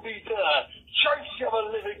will be done. Church of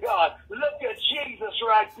a living God, look at Jesus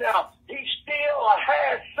right now. He still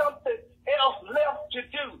has something else left to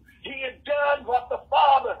do. He had done what the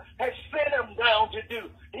Father had sent him down to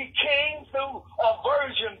do. He came through a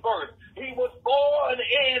virgin birth. He was born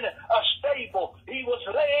in a stable. He was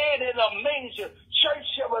laid in a manger.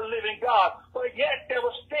 Church of a living God. But yet there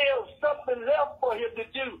was still something left for him to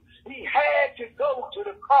do. He had to go to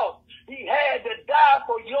the cross. He had to die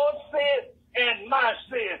for your sin and my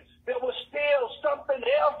sin. There was still something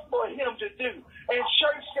else for him to do. And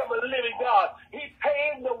church of a living God, he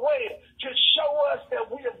paved the way to show us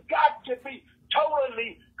that we have got to be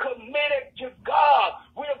totally committed to God.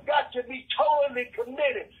 We have got to be totally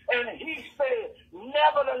committed. And he said,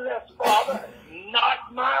 nevertheless, Father,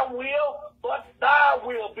 not my will, but thy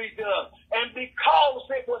will be done. And because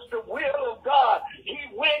it was the will of God, he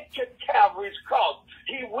went to Calvary's cross.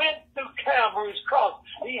 He went through Calvary's cross.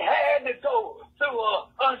 He had to go through an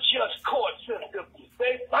unjust court system.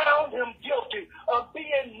 They found him guilty of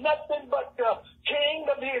being nothing but the king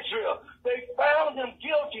of Israel. They found him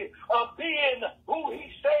guilty of being who he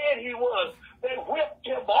said he was. They whipped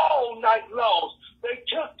him all night long. They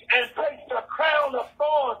took and placed a crown of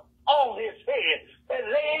thorns on his head. They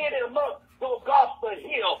laid him up Golgotha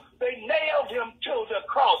Hill. They nailed him to the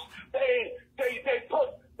cross. They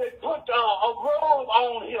put a robe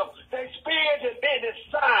on him. They speared him in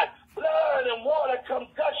his side. Blood and water come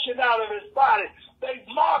gushing out of his body. They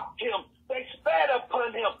mocked him. They spat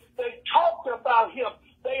upon him. They talked about him.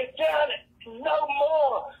 They have done no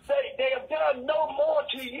more. They have done no more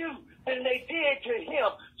to you than they did to him.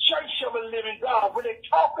 Church of a living God, when they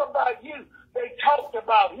talk about you, they talked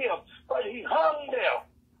about him. But he hung there.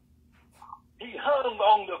 He hung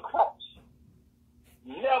on the cross.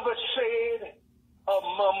 Never said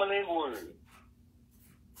a mumbling word.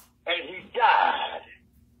 And he died.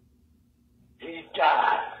 He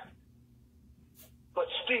died. But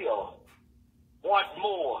still, what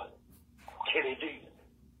more can he do?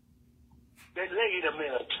 They laid him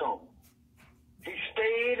in a tomb. He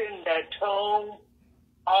stayed in that tomb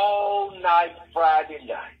all night Friday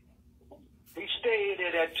night. He stayed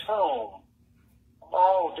in that tomb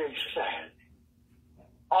all day Saturday,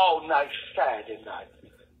 all night Saturday night.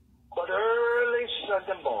 But early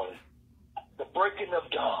Sunday morning, the breaking of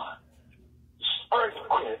dawn,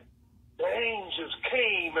 earthquake, the angels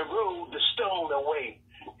came and rolled the stone away.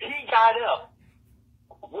 He got up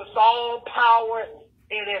with all power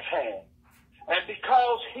in his hand. And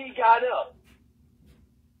because he got up,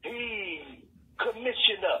 he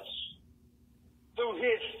commissioned us through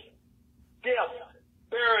his death,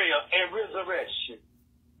 burial, and resurrection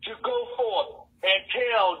to go forth and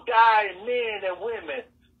tell dying men and women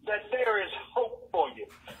that there is hope for you.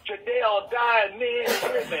 To tell dying men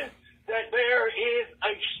and women that there is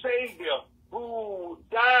a Savior who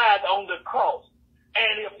died on the cross.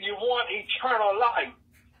 And if you want eternal life,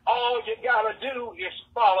 all you gotta do is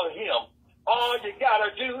follow him. All you gotta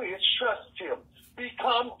do is trust him.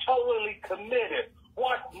 Become totally committed.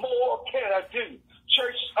 What more can I do?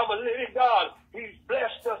 Church of a living God, he's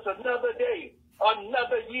blessed us another day,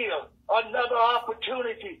 another year, another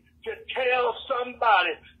opportunity to tell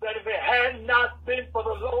somebody that if it had not been for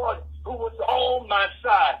the Lord who was on my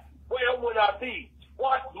side, where would I be?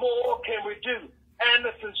 What more can we do?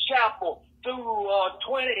 Anderson Chapel through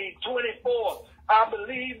 2024, I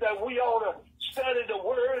believe that we ought to study the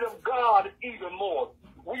Word of God even more.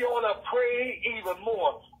 We ought to pray even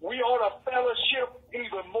more. We ought to fellowship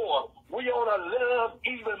even more. We ought to love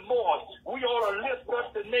even more. We ought to lift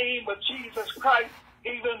up the name of Jesus Christ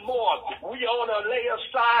even more. We ought to lay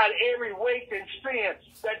aside every weight and sin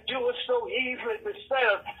that doeth so easily beset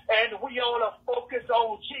us. And we ought to focus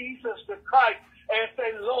on Jesus the Christ and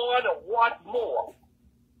say, Lord, what more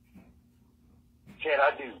can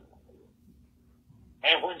I do?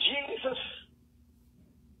 And when Jesus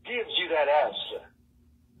gives you that answer,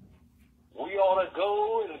 we ought to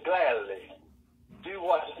go and gladly do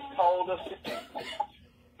what he called us to do.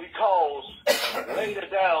 Because later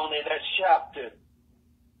down in that chapter,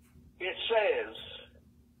 it says,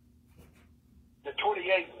 the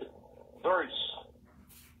 28th verse,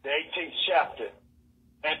 the 18th chapter,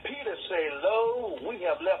 and Peter said, Lo, we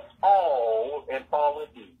have left all and followed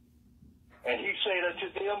thee. And he said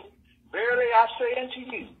unto them, Verily I say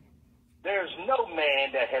unto you, there is no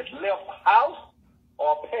man that has left house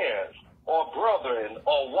or parents or brethren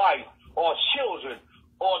or wife or children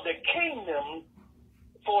or the kingdom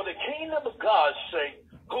for the kingdom of God's sake,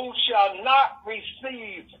 who shall not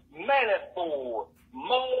receive manifold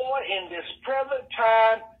more in this present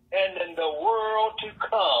time and in the world to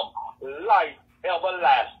come, life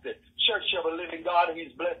everlasting. Church of a living God,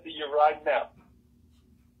 he's blessing you right now.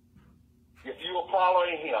 If you are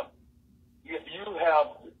following him, if you have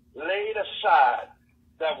laid aside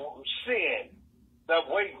that sin, that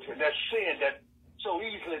weight, that sin that so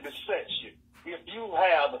easily besets you, if you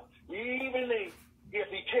have, even if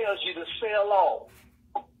he tells you to sell off,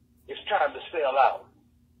 it's time to sell out.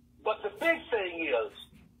 But the big thing is,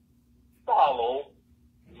 follow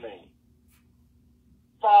me.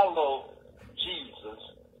 Follow Jesus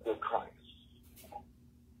the Christ.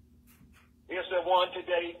 Is there one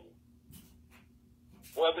today,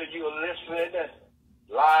 whether you're listening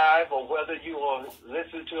live or whether you are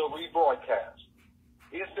listening to a rebroadcast,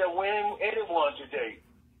 is there anyone today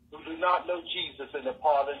who do not know Jesus and the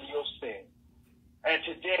pardon of your sin? And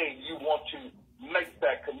today you want to make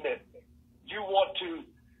that commitment. You want to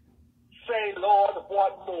say, Lord,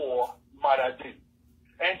 what more might I do?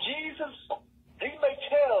 And Jesus, he may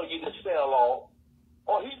tell you to sell all,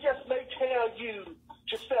 or he just may tell you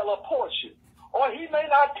to sell a portion, or he may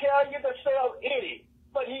not tell you to sell any,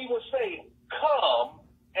 but he will say, come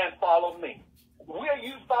and follow me. Will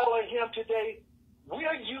you follow him today? Will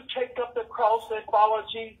you take up the cross and follow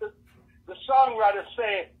Jesus? The songwriter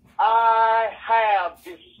said, I have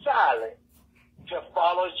decided to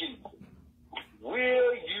follow Jesus.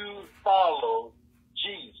 Will you follow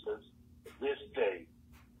Jesus this day?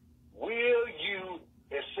 Will you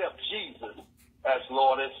accept Jesus as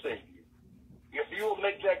Lord and Savior? If you will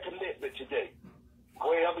make that commitment today,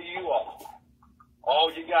 wherever you are,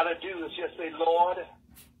 all you got to do is just say, Lord,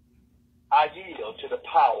 I yield to the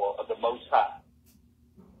power of the Most High.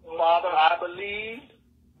 Father, I believe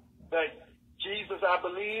that, Jesus, I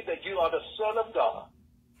believe that you are the Son of God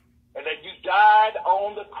and that you died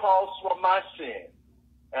on the cross for my sin.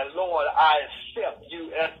 And Lord, I accept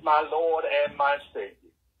you as my Lord and my Savior.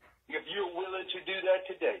 if you're willing to do that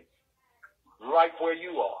today, right where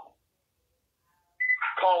you are,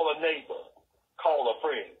 call a neighbor, call a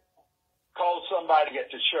friend, call somebody at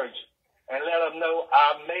the church, and let them know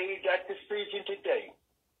I made that decision today,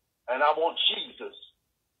 and I want Jesus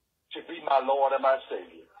to be my Lord and my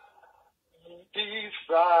Savior. Decided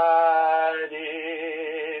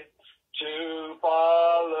to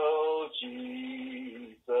follow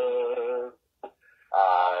Jesus.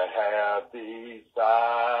 I have decided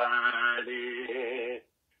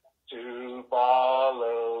to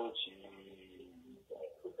follow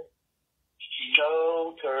Jesus.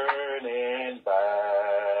 No turning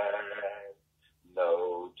back.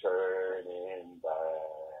 No turning back.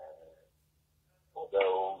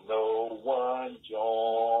 Though no one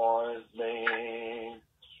joins me,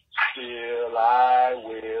 still I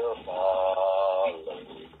will follow.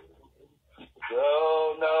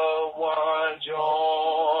 Though no one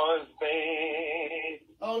joins me,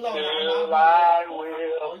 still I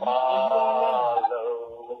will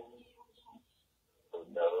follow.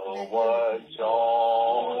 No one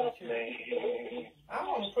joins me,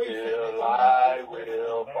 still I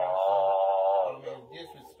will follow.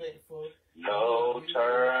 No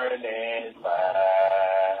turning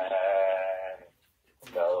back.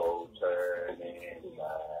 No turning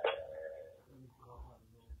back.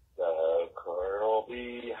 The curl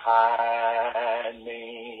behind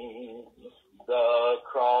me, the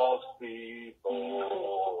cross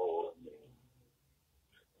before me,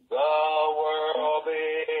 the world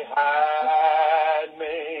behind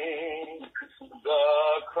me,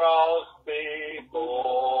 the cross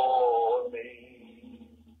before me,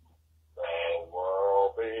 the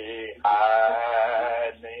world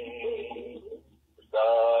behind me,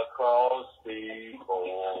 the cross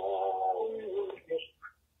before me.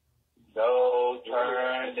 No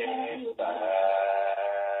turning back.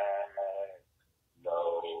 No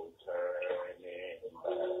turning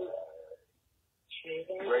back.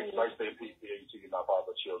 Great birthday and peace be to you, my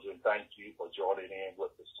father, children. Thank you for joining in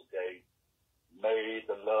with us today. May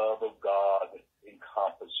the love of God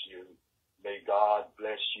encompass you. May God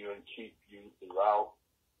bless you and keep you throughout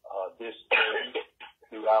this day,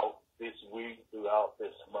 throughout this week, throughout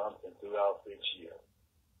this month, and throughout this year.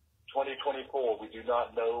 2024, we do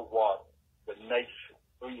not know what the next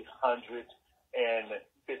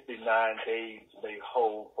 359 days may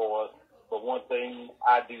hold for us, but one thing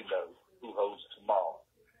I do know, who holds tomorrow.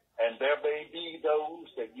 And there may be those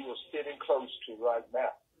that you are sitting close to right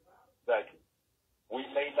now that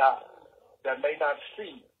may not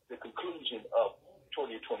see the conclusion of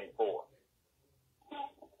 2024.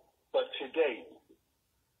 But today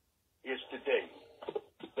is the day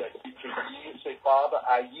that you can say, Father,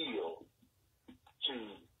 I yield to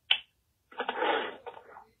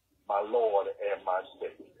my Lord and my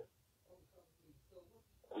Savior.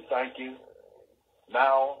 We thank you.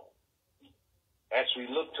 Now, as we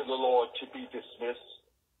look to the Lord to be dismissed,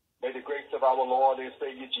 may the grace of our Lord and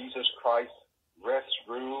Savior Jesus Christ rest,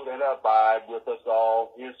 rule, and abide with us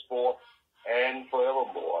all henceforth and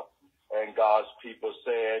forevermore. And God's people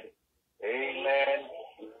said, amen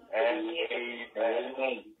and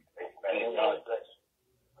amen. Amen. God bless.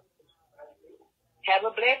 Have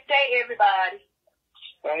a blessed day, everybody.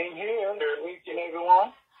 Same here, each and every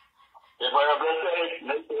one. Everybody have a blessed day.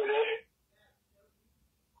 Next day.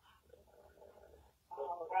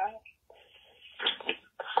 All right.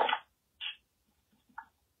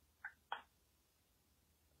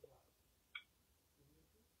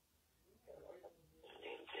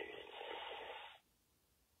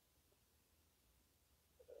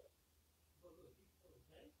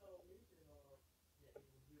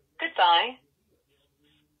 Goodbye.